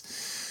kids.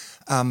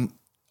 The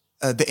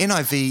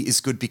NIV is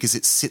good because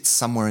it sits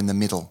somewhere in the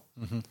middle.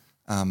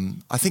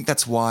 I think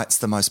that's why it's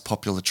the most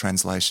popular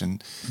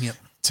translation. Yep.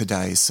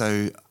 today.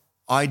 So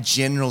I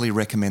generally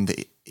recommend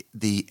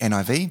the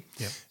NIV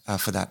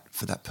for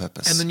that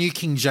purpose. And the New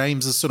King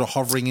James is sort of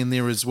hovering in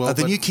there as well.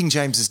 The New King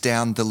James is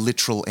down the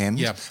literal end.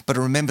 Yeah. But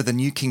remember, the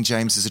New King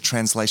James is a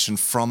translation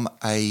from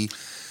a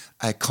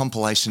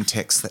compilation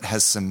text that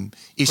has some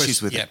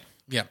issues with it.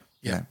 Yeah.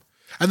 Yeah.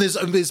 And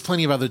there's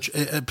plenty of other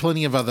translations.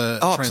 Plenty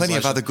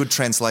of other good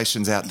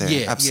translations out there.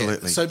 Yeah,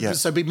 absolutely.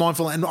 So be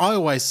mindful. And I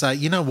always say,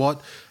 you know what?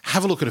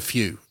 Have a look at a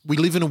few. We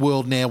live in a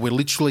world now where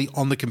literally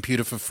on the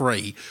computer for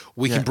free,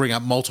 we can bring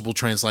up multiple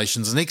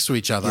translations next to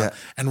each other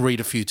and read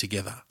a few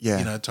together.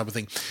 Yeah. Type of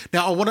thing.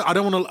 Now,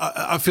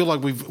 I feel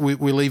like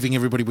we're leaving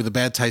everybody with a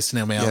bad taste in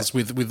our mouths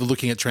with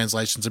looking at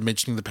translations and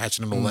mentioning the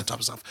Passion and all that type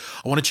of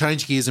stuff. I want to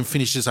change gears and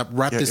finish this up,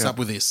 wrap this up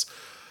with this.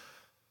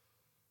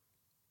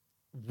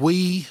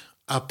 We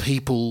are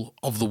people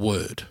of the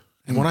word.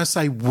 And when I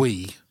say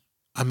we,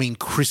 I mean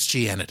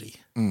Christianity.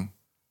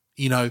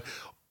 You know,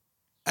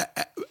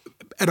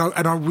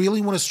 and I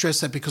really want to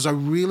stress that because I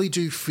really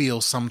do feel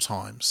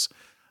sometimes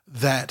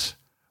that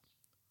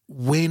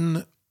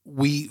when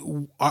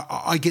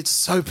I get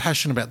so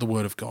passionate about the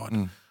word of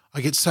God.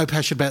 I get so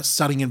passionate about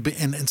studying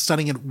and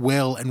studying it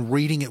well and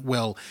reading it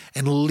well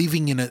and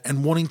living in it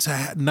and wanting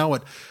to know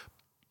it.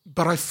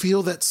 But I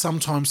feel that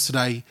sometimes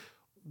today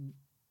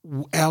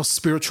our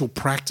spiritual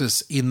practice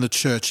in the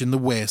church in the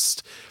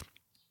West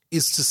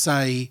is to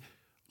say,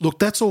 look,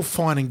 that's all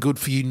fine and good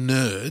for you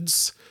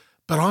nerds,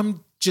 but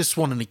I'm just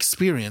want an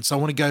experience. I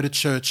want to go to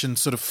church and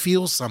sort of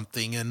feel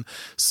something and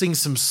sing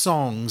some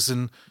songs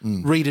and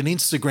read an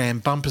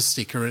Instagram bumper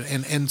sticker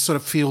and sort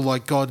of feel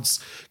like God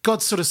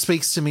sort of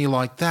speaks to me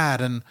like that.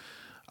 And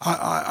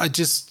I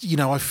just,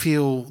 I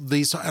feel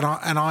these,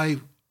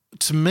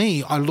 to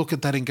me, I look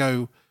at that and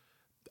go,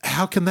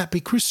 how can that be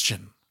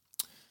Christian?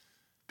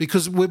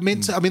 Because we're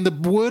meant to,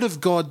 the Word of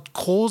God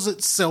calls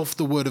itself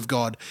the Word of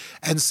God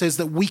and says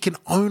that we can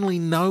only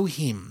know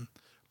Him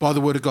by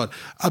the Word of God.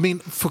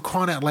 For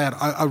crying out loud,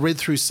 I read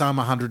through Psalm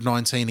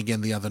 119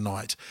 again the other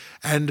night,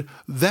 and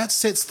that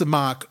sets the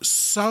mark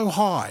so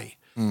high.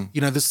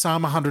 The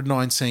Psalm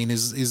 119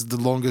 is the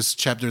longest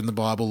chapter in the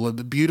Bible, a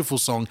beautiful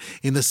song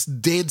in this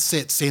dead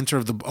set center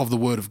of the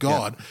Word of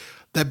God,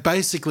 that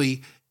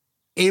basically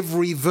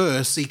every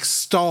verse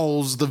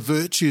extols the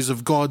virtues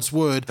of God's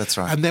word. That's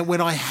right. And that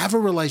when I have a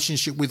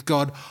relationship with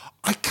God,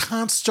 I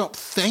can't stop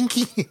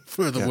thanking Him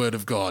for the word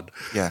of God.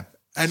 Yeah.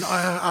 And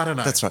I don't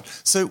know. That's right.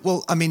 So,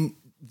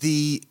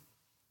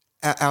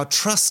 our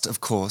trust, of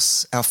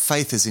course, our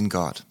faith is in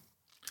God,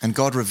 and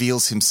God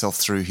reveals Himself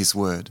through His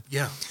word.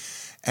 Yeah.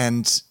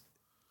 And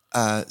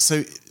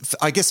so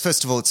I guess,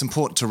 first of all, it's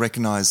important to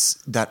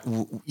recognise that,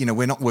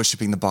 we're not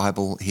worshipping the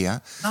Bible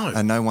here. No.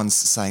 No one's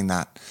saying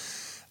that.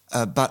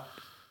 But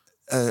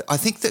I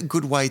think that a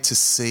good way to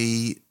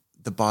see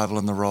the Bible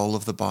and the role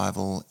of the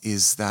Bible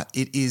is that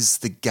it is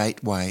the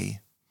gateway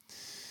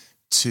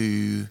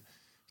to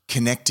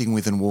connecting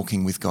with and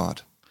walking with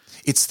God.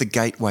 It's the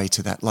gateway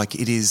to that. Like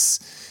it is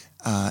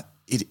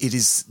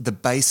the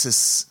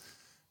basis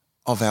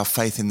of our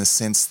faith in the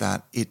sense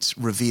that it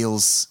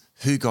reveals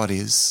who God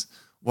is,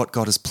 what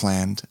God has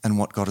planned, and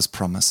what God has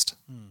promised.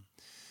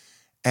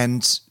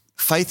 And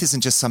faith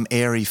isn't just some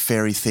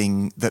airy-fairy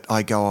thing that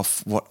I go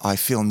off what I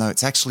feel. No,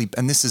 it's actually,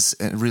 and this is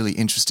a really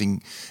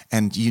interesting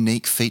and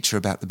unique feature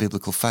about the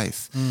biblical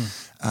faith.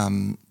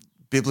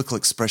 Biblical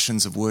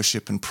expressions of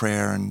worship and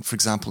prayer, and for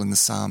example in the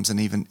Psalms and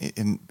even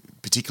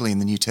particularly in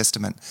the New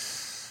Testament,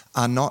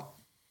 are not,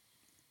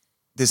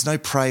 there's no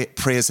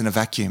prayers in a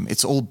vacuum.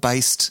 It's all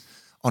based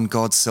on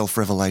God's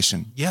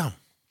self-revelation. Yeah.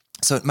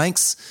 So it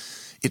makes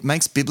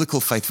biblical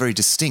faith very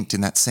distinct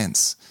in that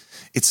sense.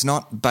 It's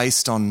not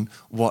based on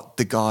what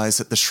the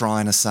guys at the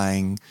shrine are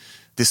saying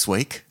this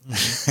week.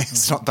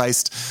 It's not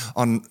based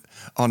on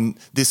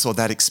this or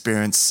that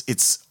experience.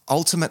 It's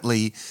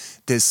ultimately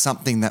there's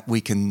something that we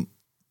can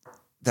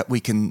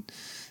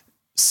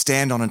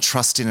stand on and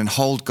trust in and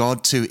hold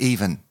God to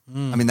even.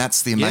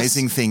 That's the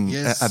amazing thing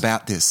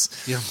about this.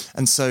 Yeah.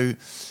 And so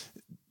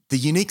the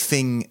unique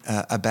thing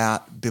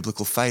about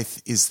biblical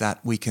faith is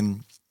that we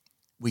can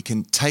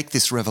take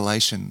this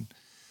revelation,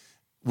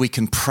 we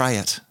can pray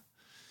it,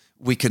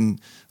 we can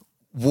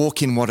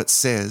walk in what it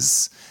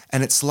says,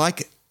 and it's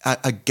like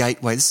a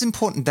gateway. This is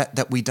important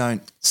that we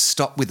don't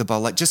stop with the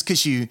Bible. Like just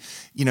because you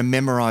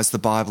memorize the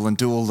Bible and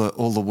do all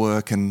the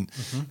work, and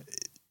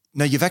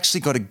no, you've actually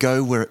got to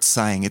go where it's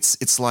saying.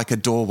 It's like a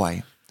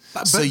doorway.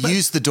 So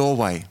use the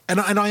doorway. And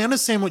I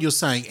understand what you're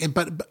saying,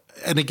 but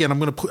again,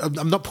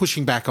 I'm not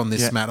pushing back on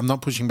this, Matt. I'm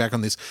not pushing back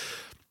on this.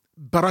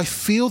 But I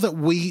feel that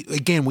we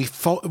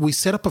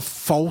set up a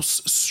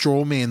false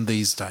straw man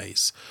these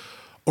days,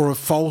 or a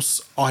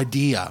false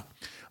idea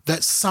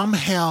that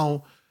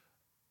somehow,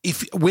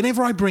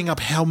 whenever I bring up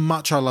how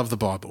much I love the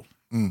Bible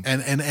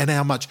and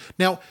how much,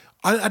 now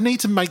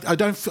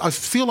I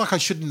feel like I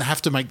shouldn't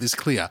have to make this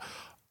clear.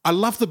 I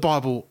love the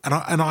Bible and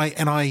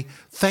I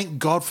thank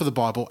God for the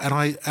Bible and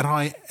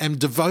I am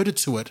devoted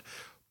to it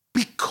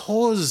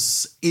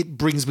because it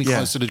brings me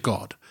closer to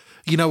God.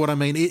 You know what I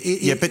mean?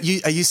 But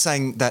are you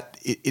saying that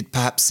it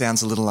perhaps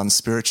sounds a little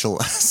unspiritual?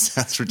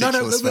 Sounds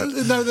ridiculous.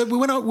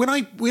 No.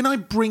 When I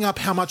bring up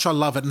how much I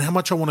love it and how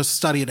much I want to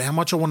study it, how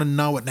much I want to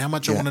know it, and how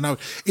much I want to know it,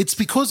 it's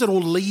because it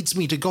all leads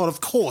me to God.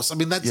 Of course, I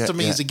mean that to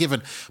me is a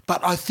given.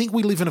 But I think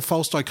we live in a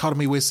false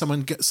dichotomy where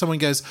someone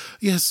goes,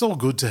 "Yeah, it's all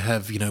good to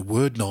have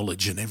word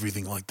knowledge and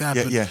everything like that."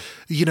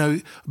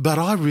 But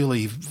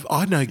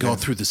I know God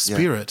through the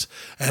Spirit,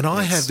 and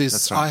I have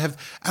this. Right.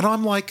 And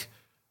I'm like,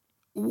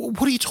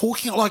 what are you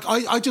talking? Like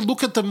I just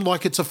look at them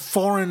like it's a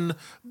foreign.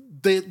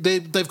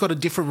 They've got a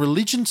different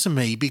religion to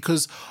me,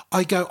 because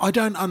I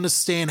don't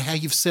understand how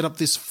you've set up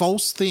this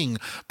false thing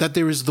that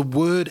there is the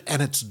Word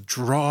and it's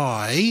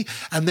dry,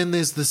 and then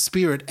there's the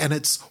Spirit and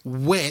it's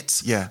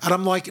wet. Yeah. And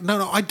I'm like,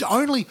 no, I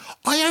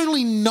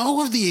only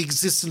know of the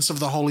existence of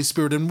the Holy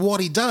Spirit and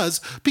what He does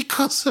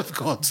because of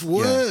God's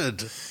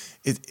Word. Yeah.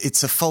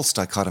 It's a false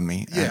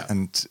dichotomy. Yeah.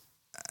 And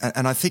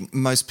I think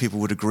most people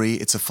would agree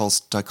it's a false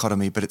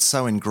dichotomy, but it's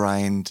so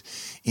ingrained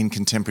in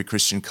contemporary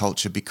Christian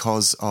culture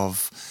because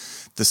of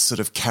the sort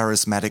of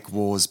charismatic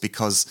wars,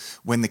 because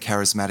when the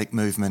charismatic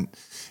movement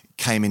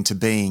came into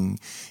being,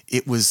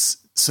 it was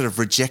sort of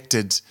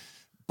rejected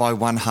by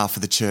one half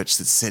of the church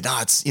that said,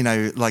 it's,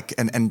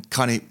 and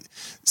kind of,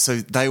 so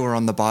they were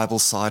on the Bible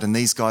side and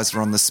these guys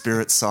were on the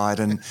Spirit side.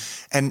 And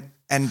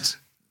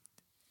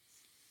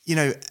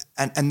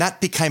that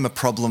became a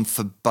problem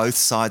for both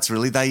sides,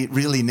 really. They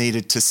really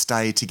needed to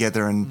stay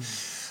together and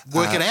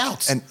work it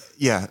out. And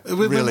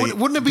really.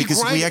 Wouldn't it be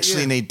because great? We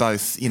actually need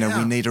both.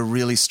 We need a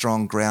really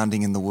strong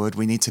grounding in the Word.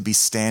 We need to be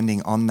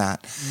standing on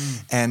that.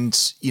 And,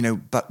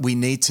 but we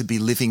need to be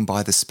living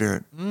by the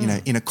Spirit,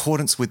 in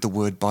accordance with the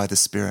Word by the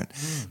Spirit.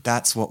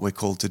 That's what we're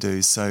called to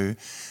do. So,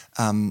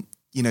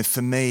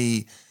 for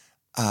me,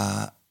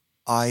 I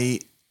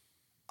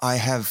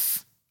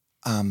have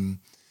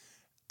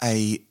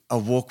a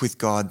walk with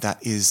God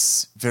that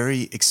is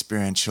very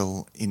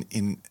experiential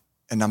in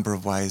a number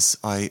of ways.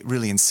 I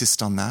really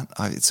insist on that.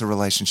 It's a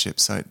relationship,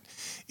 so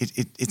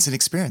it's an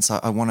experience.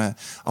 I want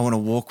to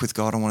walk with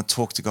God. I want to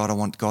talk to God. I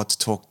want God to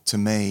talk to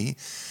me.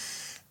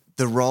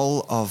 The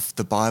role of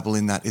the Bible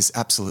in that is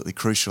absolutely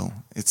crucial.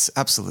 It's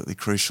absolutely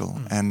crucial,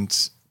 and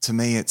to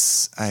me,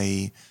 it's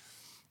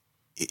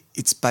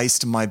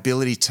based on my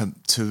ability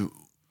to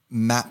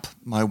map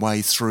my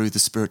way through the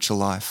spiritual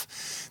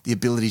life, the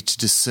ability to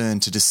discern,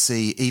 there's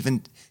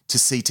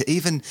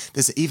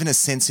even a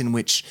sense in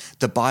which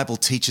the Bible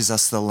teaches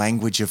us the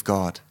language of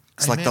God.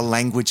 It's Amen. Like the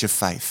language of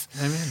faith.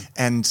 Amen.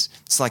 And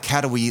it's like,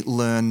 how do we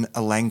learn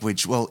a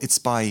language? Well, it's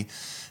by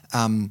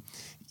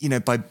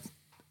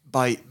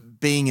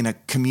being in a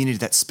community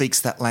that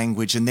speaks that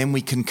language, and then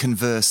we can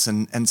converse.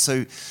 And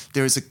so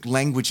there is a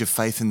language of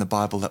faith in the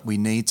Bible that we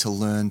need to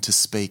learn to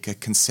speak, a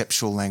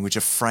conceptual language,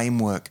 a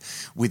framework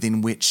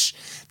within which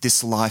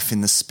this life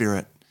in the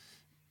Spirit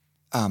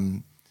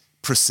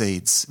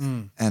proceeds.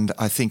 And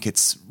I think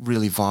it's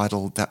really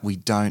vital that we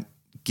don't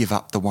give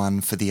up the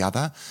one for the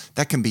other.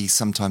 That can be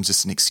sometimes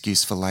just an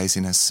excuse for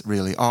laziness,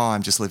 really.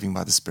 I'm just living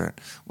by the Spirit.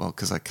 Well,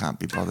 because I can't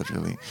be bothered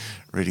really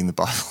reading the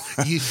Bible.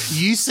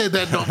 You said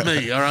that, not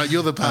me. All right,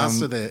 you're the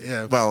pastor there.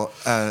 Yeah. Well,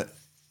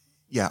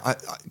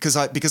 because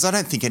I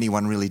don't think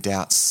anyone really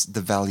doubts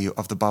the value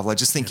of the Bible. I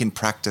just think in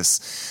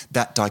practice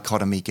that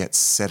dichotomy gets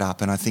set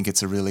up, and I think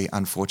it's a really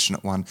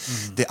unfortunate one.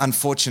 The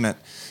unfortunate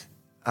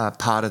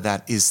part of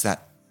that is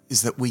that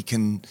we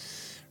can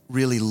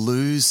really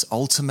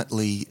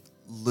ultimately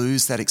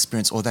lose that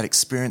experience, or that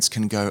experience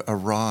can go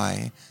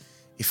awry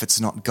if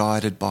it's not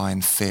guided by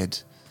and fed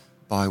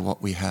by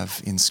what we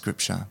have in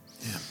Scripture.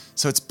 Yeah.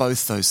 So it's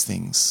both those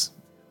things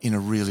in a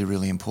really,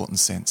 really important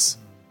sense.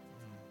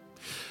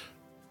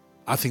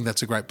 I think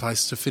that's a great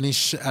place to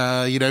finish.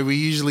 We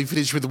usually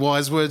finish with the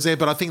wise words there,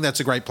 but I think that's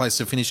a great place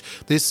to finish.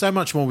 There's so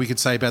much more we could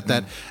say about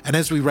that. And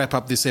as we wrap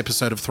up this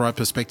episode of Thrive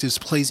Perspectives,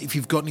 please, if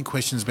you've got any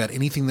questions about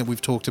anything that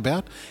we've talked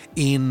about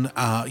in,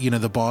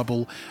 the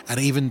Bible, and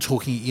even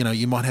talking,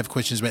 you might have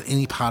questions about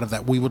any part of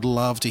that, we would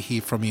love to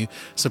hear from you.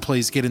 So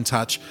please get in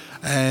touch.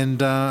 And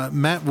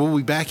Matt, we'll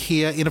be back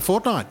here in a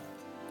fortnight.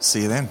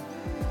 See you then.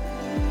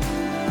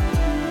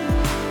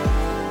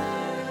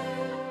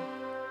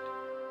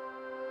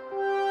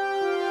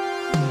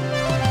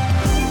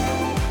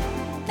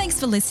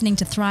 For listening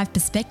to Thrive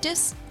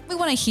Perspectives. We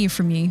want to hear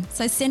from you,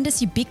 so send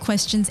us your big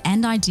questions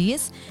and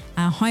ideas.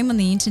 Our home on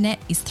the internet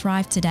is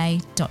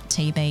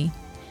thrivetoday.tv.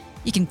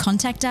 You can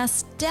contact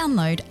us,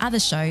 download other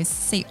shows,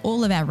 see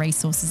all of our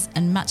resources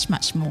and much,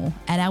 much more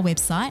at our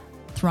website,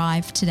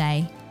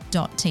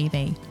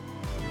 thrivetoday.tv.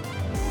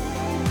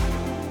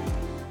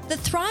 The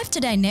Thrive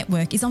Today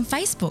Network is on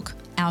Facebook.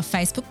 Our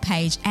Facebook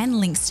page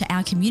and links to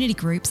our community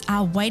groups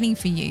are waiting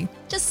for you.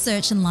 Just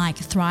search and like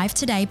Thrive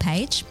Today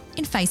page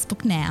in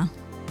Facebook now.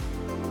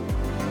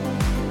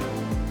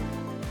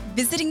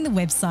 Visiting the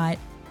website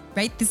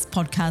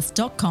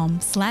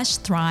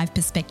ratethispodcast.com/Thrive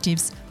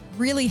Perspectives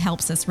really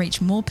helps us reach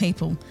more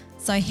people.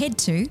 So head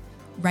to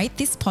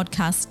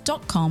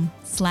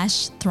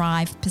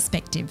ratethispodcast.com/Thrive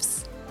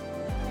Perspectives.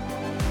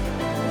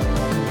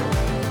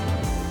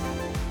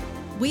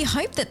 We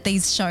hope that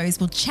these shows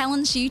will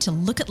challenge you to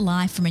look at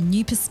life from a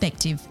new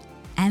perspective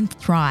and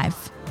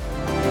thrive.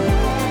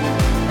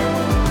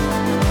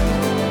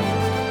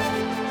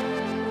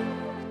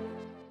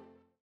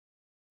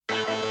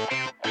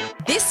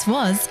 This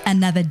was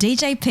another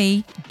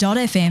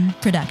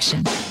DJP.FM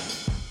production.